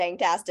said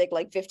fantastic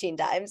like 15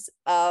 times.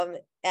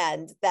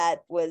 And that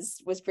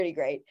was pretty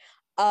great.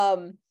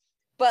 But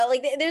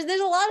like there's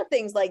a lot of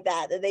things like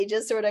that they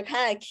just sort of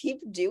kind of keep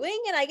doing.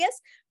 And I guess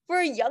for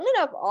a young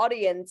enough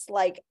audience,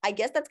 like I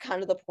guess that's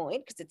kind of the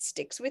point because it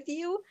sticks with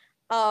you.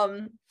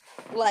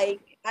 Like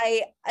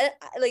I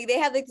like they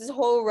have like this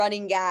whole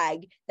running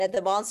gag that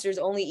the monsters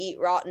only eat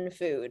rotten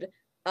food.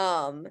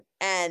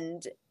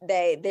 And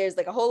there's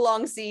like a whole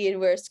long scene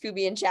where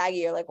Scooby and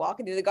Shaggy are like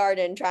walking through the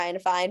garden trying to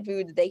find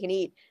food that they can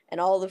eat,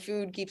 and all the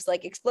food keeps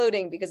like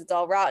exploding because it's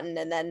all rotten.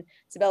 And then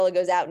Sabella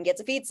goes out and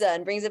gets a pizza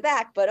and brings it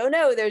back, but oh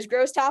no, there's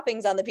gross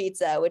toppings on the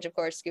pizza, which of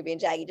course Scooby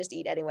and Shaggy just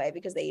eat anyway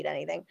because they eat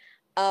anything.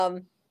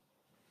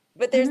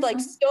 But there's like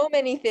so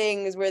many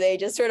things where they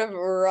just sort of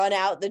run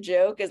out the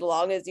joke as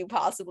long as you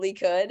possibly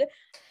could.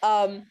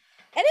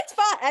 And it's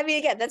fun. I mean,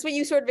 again, that's what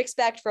you sort of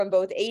expect from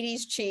both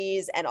 80s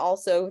cheese and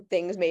also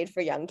things made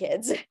for young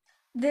kids.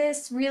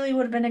 This really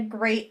would have been a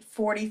great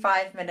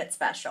 45-minute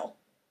special.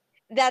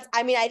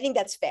 I think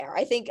that's fair.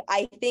 I think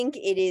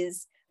it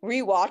is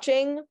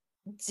rewatching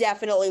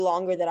definitely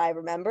longer than I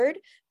remembered,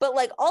 but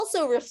like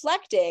also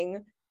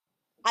reflecting,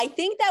 I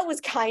think that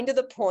was kind of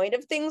the point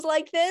of things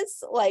like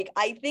this. Like,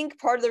 I think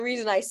part of the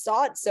reason I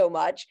saw it so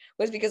much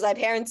was because my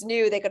parents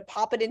knew they could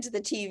pop it into the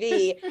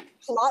TV,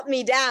 plop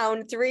me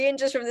down 3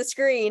 inches from the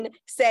screen,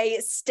 say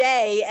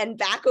stay, and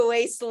back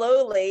away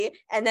slowly.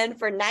 And then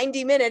for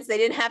 90 minutes, they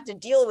didn't have to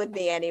deal with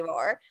me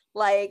anymore.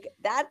 Like,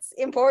 that's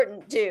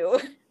important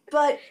too.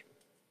 But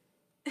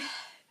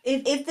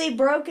if they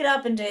broke it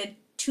up into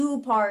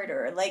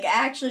 2-parter, like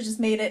actually just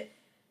made it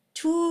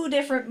 2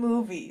 different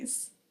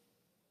movies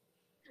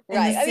in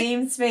the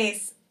same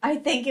space, I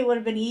think it would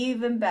have been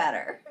even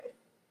better.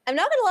 I'm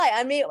not gonna lie.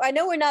 I mean, I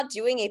know we're not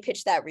doing a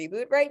Pitch That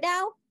reboot right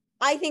now.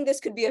 I think this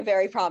could be a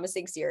very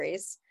promising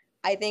series.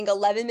 I think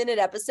 11-minute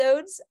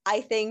episodes. I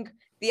think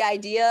the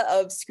idea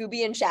of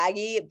Scooby and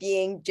Shaggy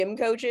being gym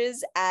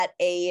coaches at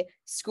a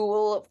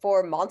school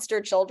for monster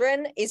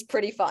children is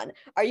pretty fun.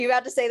 Are you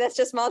about to say that's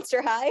just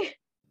Monster High?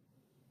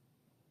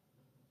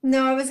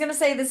 No, I was gonna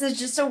say this is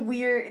just a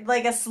weird,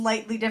 like a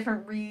slightly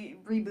different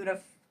reboot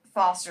of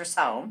Foster's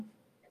Home.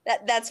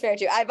 That's fair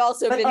too. I've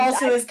also but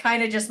also is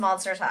kind of just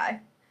Monsters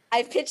High.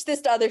 I've pitched this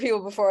to other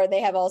people before, and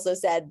they have also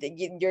said that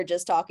you're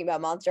just talking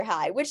about Monster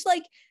High, which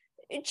like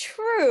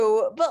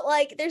true, but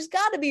like there's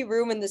got to be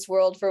room in this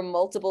world for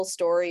multiple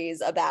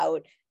stories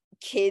about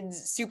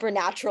kids,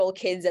 supernatural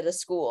kids at a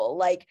school.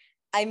 Like,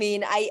 I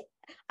mean,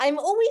 I'm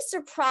always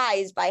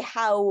surprised by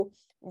how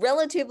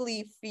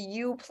relatively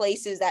few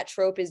places that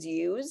trope is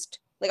used.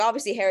 Like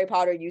obviously Harry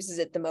Potter uses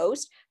it the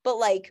most, but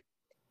like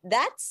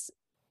that's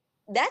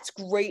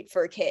great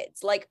for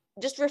kids. Like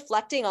just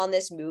reflecting on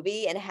this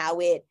movie and how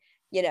it,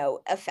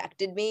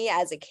 affected me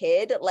as a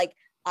kid. Like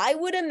I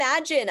would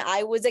imagine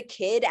I was a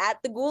kid at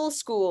the Ghoul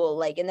School,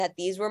 like, and that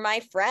these were my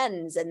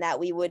friends and that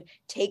we would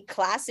take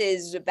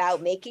classes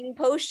about making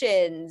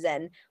potions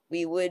and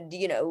we would,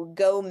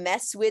 go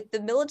mess with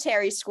the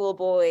military school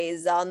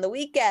boys on the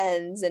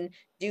weekends and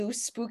do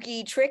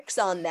spooky tricks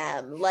on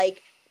them.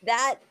 Like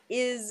that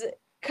is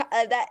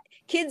that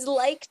kids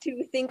like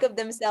to think of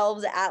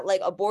themselves at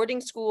like a boarding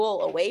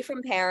school away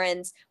from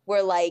parents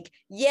where like,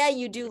 yeah,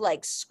 you do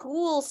like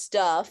school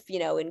stuff,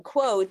 in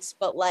quotes,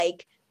 but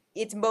like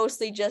it's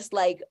mostly just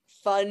like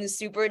fun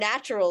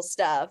supernatural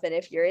stuff. And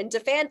if you're into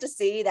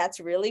fantasy, that's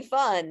really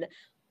fun.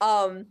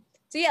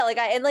 So yeah, like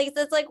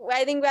it's like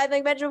I think I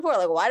mentioned before,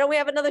 like why don't we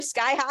have another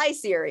Sky High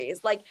series?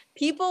 Like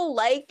people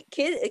like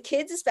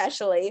kids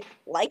especially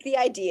like the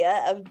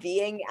idea of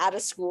being at a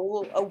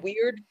school, a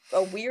weird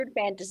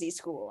fantasy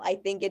school. I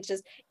think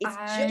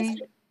I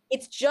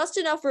it's just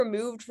enough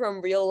removed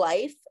from real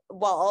life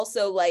while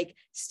also like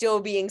still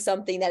being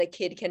something that a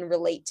kid can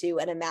relate to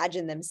and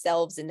imagine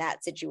themselves in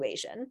that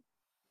situation.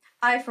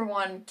 I for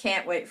one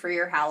can't wait for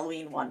your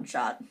Halloween one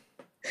shot.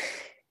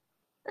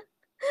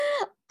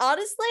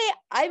 Honestly,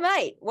 I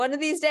might one of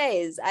these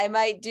days. I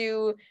might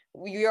do.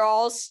 You're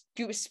all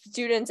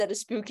students at a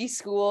spooky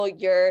school.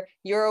 You're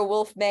a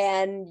wolf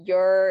man.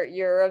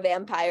 You're a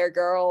vampire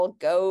girl.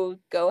 Go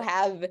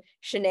have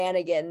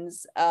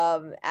shenanigans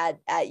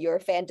at your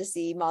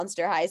fantasy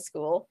monster high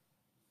school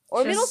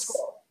or middle Just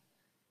school.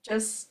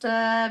 just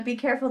be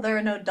careful there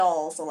are no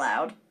dolls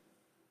allowed.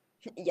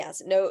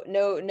 Yes,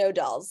 no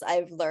dolls.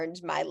 I've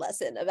learned my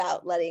lesson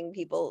about letting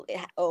people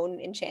own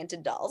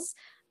enchanted dolls.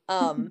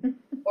 Um,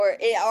 or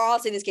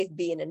also in this case,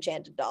 be an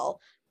enchanted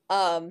doll.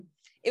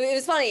 It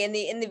was funny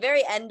in the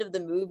very end of the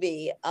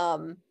movie.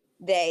 The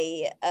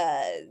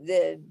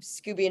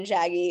Scooby and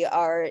Shaggy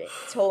are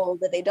told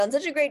that they've done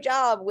such a great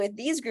job with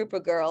these group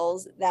of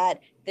girls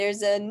that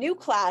there's a new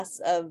class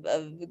of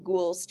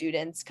ghoul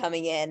students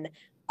coming in,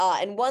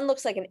 and one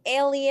looks like an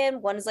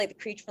alien, one is like the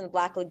creature from the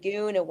Black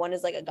Lagoon, and one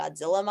is like a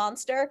Godzilla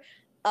monster.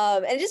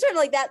 And just sort of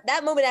like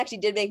that moment actually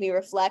did make me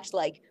reflect,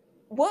 like,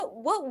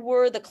 what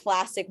were the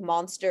classic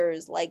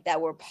monsters like that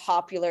were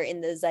popular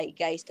in the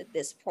zeitgeist at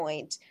this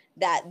point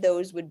that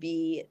those would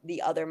be the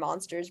other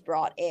monsters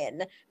brought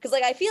in? Because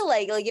like I feel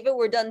like if it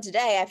were done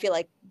today, I feel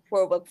like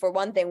for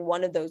one thing,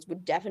 one of those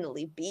would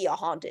definitely be a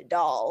haunted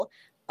doll.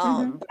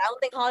 Mm-hmm. But I don't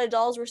think haunted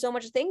dolls were so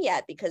much a thing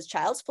yet because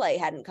Child's Play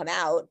hadn't come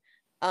out.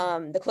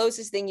 The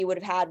closest thing you would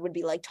have had would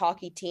be like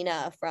Talkie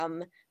Tina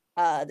from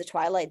the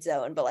Twilight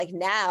Zone, but like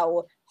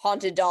now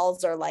haunted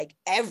dolls are like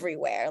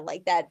everywhere,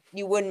 like that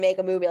you wouldn't make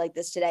a movie like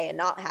this today and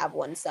not have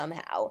one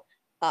somehow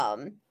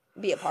um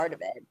be a part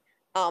of it.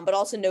 But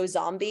also No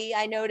Zombie,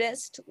 I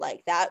noticed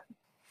like that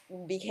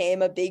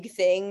became a big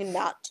thing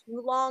not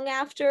too long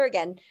after.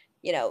 Again,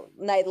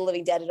 Night of the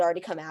Living Dead had already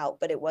come out,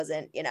 but it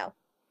wasn't,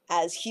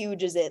 as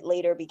huge as it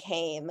later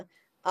became.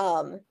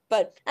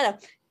 But I don't know,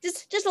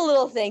 just a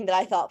little thing that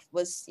I thought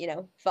was,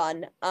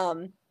 fun.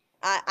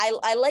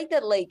 I like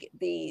that like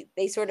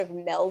they sort of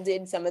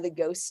melded some of the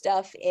ghost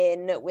stuff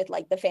in with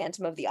like the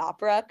Phantom of the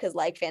Opera, because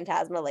like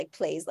Phantasma like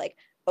plays like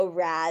a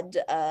rad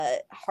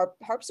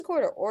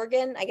harpsichord or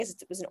organ. I guess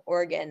it was an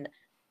organ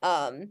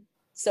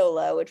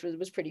solo, which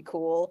was pretty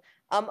cool.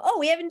 Oh,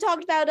 we haven't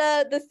talked about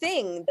the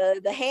thing,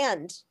 the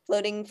hand,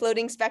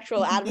 floating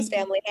spectral Addams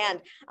Family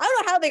hand. I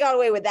don't know how they got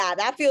away with that.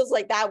 That feels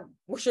like that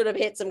should have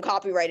hit some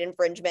copyright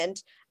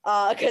infringement,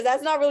 because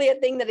that's not really a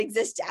thing that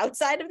exists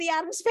outside of the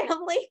Addams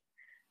Family.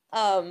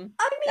 I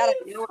That I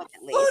mean, know of,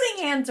 at least. floating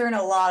hands are in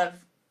a lot of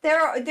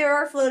there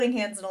are floating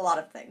hands in a lot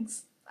of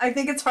things. I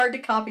think it's hard to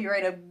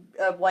copyright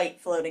a white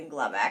floating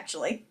glove,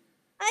 actually.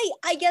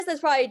 I guess that's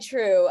probably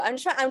true. I'm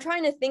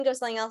trying to think of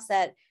something else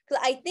that,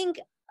 because I From think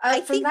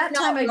that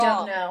you're time, not I don't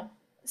wrong.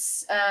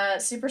 know.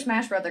 Super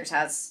Smash Brothers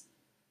has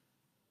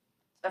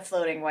a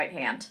floating white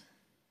hand,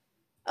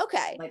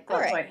 Okay, like all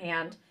gloved right. white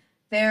hand.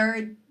 There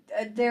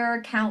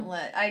are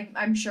countless.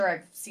 I'm sure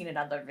I've seen it in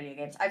other video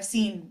games. I've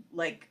seen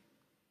like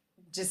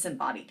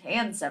disembodied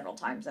hands several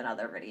times in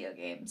other video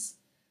games.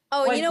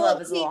 Oh, and you White know what?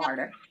 glove is a little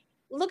harder.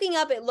 Looking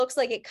up, it looks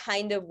like it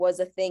kind of was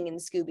a thing in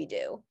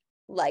Scooby-Doo.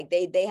 Like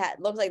they had,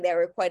 looks like there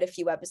were quite a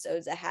few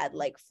episodes that had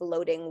like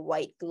floating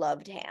white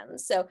gloved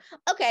hands. So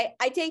okay,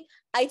 I take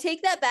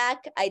that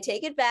back. I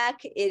take it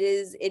back. It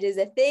is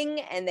a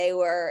thing, and they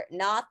were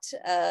not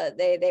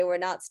they were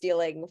not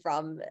stealing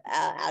from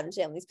Addams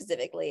Family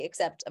specifically,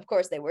 except of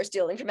course they were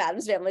stealing from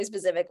Addams Family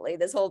specifically.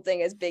 This whole thing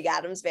is big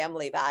Addams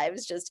Family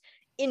vibes, just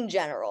in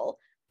general.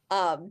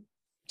 Um,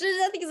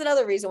 I think is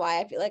another reason why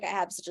I feel like I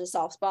have such a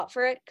soft spot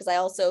for it, because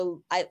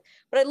what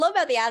I love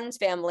about the Addams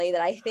Family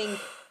that I think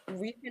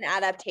recent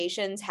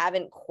adaptations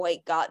haven't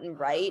quite gotten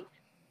right.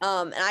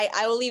 And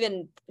I will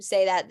even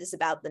say that this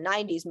about the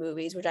 90s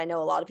movies, which I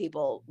know a lot of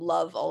people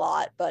love a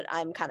lot, but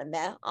I'm kind of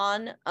meh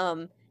on.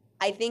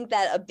 I think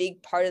that a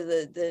big part of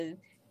the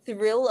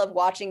thrill of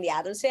watching the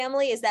Addams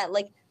Family is that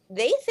like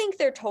they think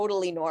they're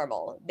totally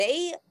normal.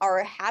 They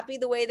are happy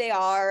the way they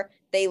are.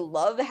 They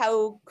love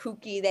how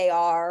kooky they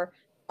are.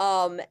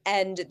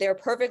 And they're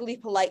perfectly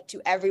polite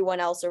to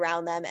everyone else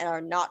around them and are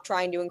not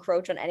trying to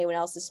encroach on anyone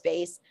else's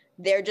space.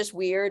 They're just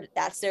weird.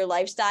 That's their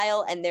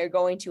lifestyle, and they're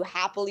going to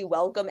happily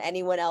welcome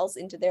anyone else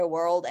into their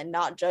world and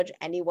not judge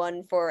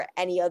anyone for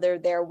any other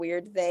their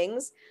weird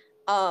things.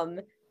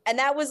 And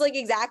that was like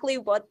exactly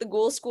what the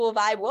Ghoul School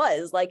vibe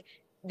was. Like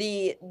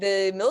the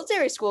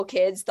military school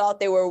kids thought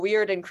they were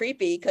weird and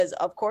creepy because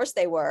of course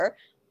they were.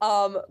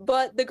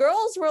 But the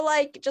girls were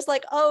like, just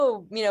like,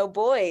 oh,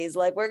 boys,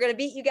 like we're gonna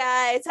beat you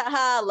guys,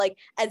 haha, like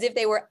as if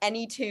they were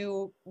any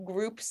two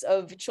groups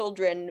of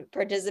children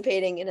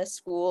participating in a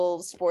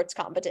school sports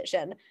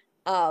competition.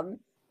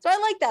 So I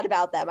like that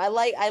about them. I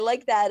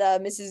like that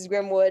Mrs.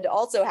 Grimwood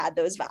also had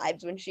those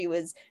vibes when she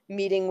was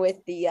meeting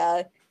with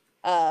the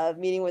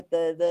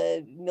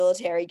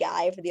military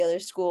guy for the other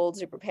school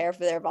to prepare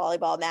for their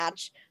volleyball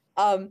match.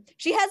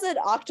 She has an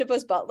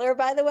octopus butler,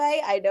 by the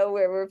way. I know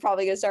we're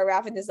probably gonna start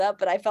wrapping this up,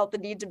 but I felt the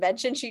need to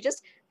mention she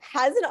just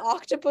has an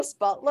octopus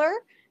butler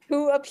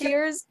who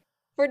appears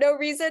for no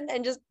reason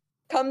and just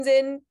comes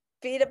in,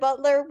 being a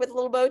butler with a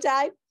little bow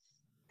tie.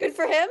 Good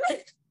for him.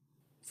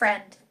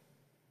 Friend.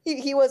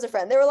 He was a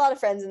friend. There were a lot of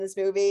friends in this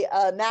movie.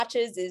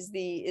 Matches is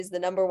the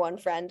number one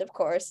friend, of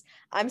course.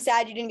 I'm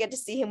sad you didn't get to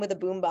see him with a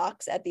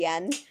boombox at the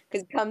end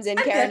because he comes in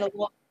carrying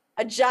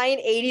a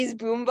giant 80s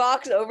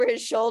boombox over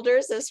his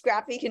shoulder so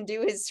Scrappy can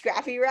do his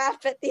Scrappy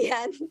rap at the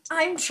end.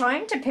 I'm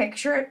trying to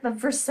picture it, but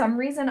for some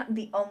reason,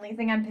 the only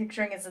thing I'm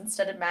picturing is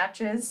instead of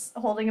Matches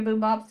holding a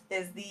boombox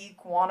is the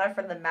iguana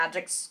from the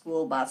Magic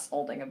School Bus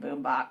holding a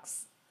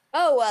boombox.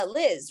 Oh,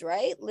 Liz,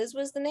 right? Liz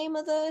was the name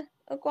of the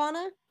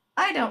iguana?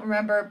 I don't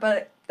remember,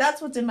 but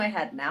that's what's in my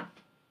head now.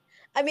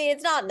 I mean,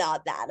 it's not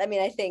that. I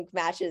mean, I think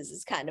Matches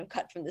is kind of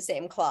cut from the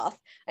same cloth.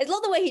 I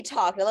love the way he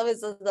talked. I love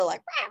his little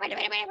like. I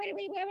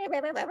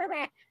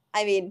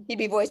mean, he'd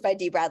be voiced by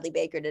D. Bradley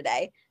Baker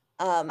today.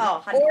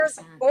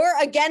 100%. Or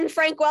again,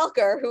 Frank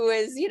Welker, who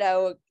is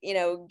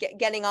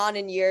getting on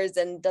in years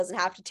and doesn't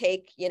have to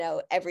take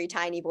every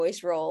tiny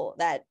voice role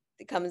that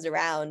comes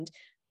around.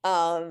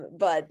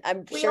 But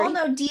we all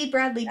know D.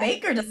 Bradley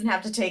Baker doesn't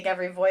have to take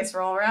every voice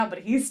roll around, but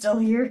he's still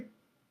here.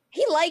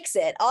 He likes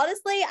it.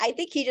 Honestly, I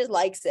think he just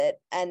likes it,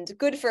 and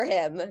good for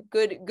him.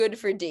 Good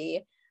for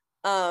D.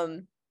 But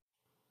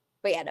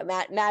yeah, no,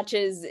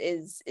 Matches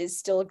is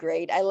still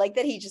great. I like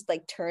that he just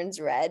like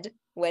turns red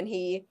when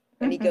he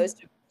goes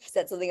to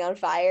set something on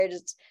fire.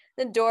 Just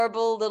an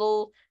adorable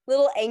little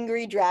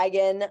angry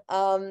dragon.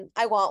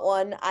 I want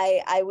one.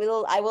 I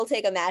will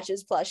take a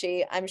Matches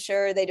plushie. I'm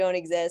sure they don't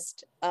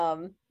exist.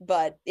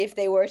 But if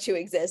they were to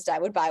exist, I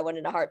would buy one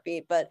in a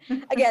heartbeat. But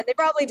again, they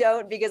probably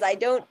don't because I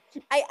feel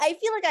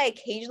like I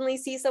occasionally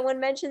see someone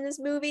mention this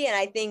movie, and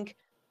I think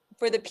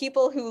for the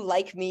people who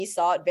like me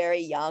saw it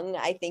very young,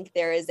 I think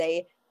there is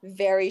a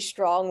very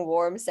strong,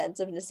 warm sense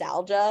of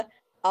nostalgia.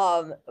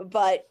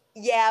 But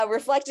yeah,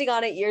 reflecting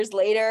on it years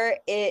later,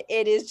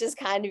 it is just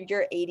kind of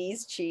your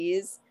 80s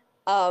cheese.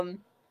 But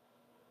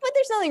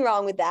there's nothing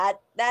wrong with that.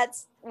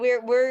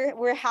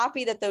 We're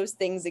happy that those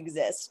things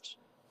exist.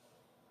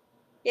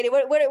 Katie,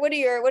 what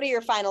are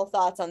your final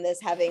thoughts on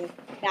this, having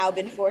now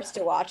been forced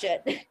to watch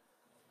it?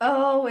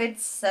 Oh,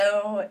 it's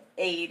so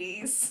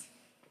 80s.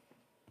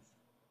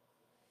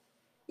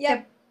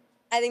 Yep.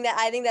 I think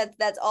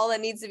that's all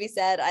that needs to be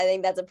said. I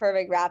think that's a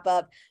perfect wrap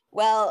up.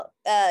 Well,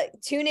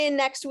 tune in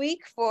next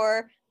week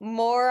for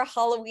more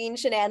Halloween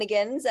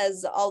shenanigans,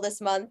 as all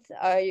this month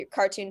our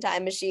Cartoon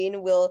Time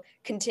Machine will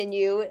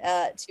continue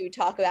to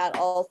talk about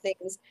all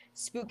things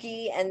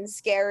spooky and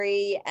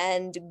scary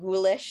and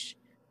ghoulish.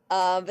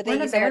 But we're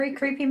in a very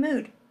creepy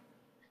mood.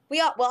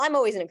 I'm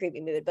always in a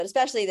creepy mood, but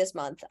especially this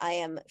month, I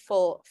am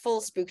full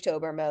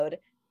Spooktober mode,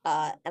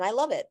 and I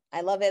love it.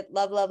 I love it.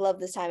 Love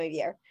this time of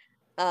year.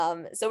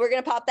 So we're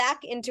gonna pop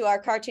back into our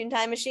Cartoon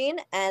Time Machine,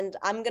 and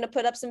I'm gonna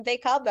put up some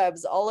fake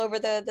cobwebs all over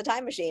the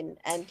time machine,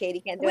 and Katie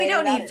can't do anything about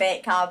it. We don't need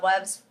fake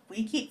cobwebs.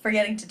 We keep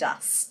forgetting to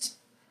dust.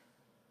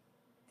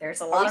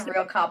 There's a lot of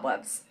real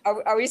cobwebs.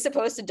 Are we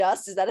supposed to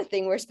dust? Is that a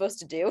thing we're supposed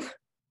to do?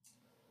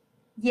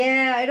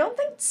 Yeah, I don't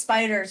think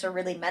spiders are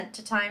really meant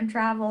to time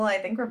travel. I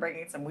think we're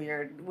bringing some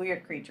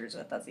weird creatures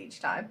with us each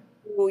time.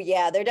 Oh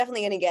yeah, they're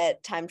definitely gonna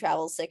get time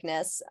travel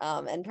sickness,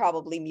 and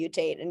probably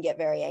mutate and get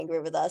very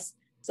angry with us.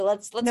 So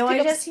let's. No,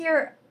 I just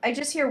hear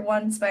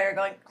one spider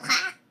going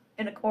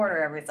in a corner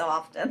every so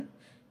often.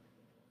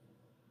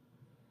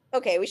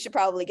 Okay, we should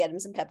probably get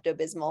him some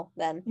Pepto-Bismol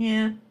then.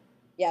 Yeah.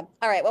 Yeah.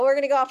 All right. Well, we're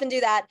gonna go off and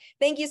do that.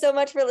 Thank you so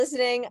much for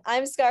listening.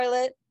 I'm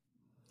Scarlett.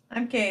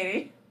 I'm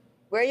Katie.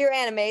 We're your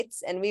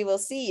animates, and we will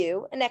see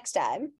you next time.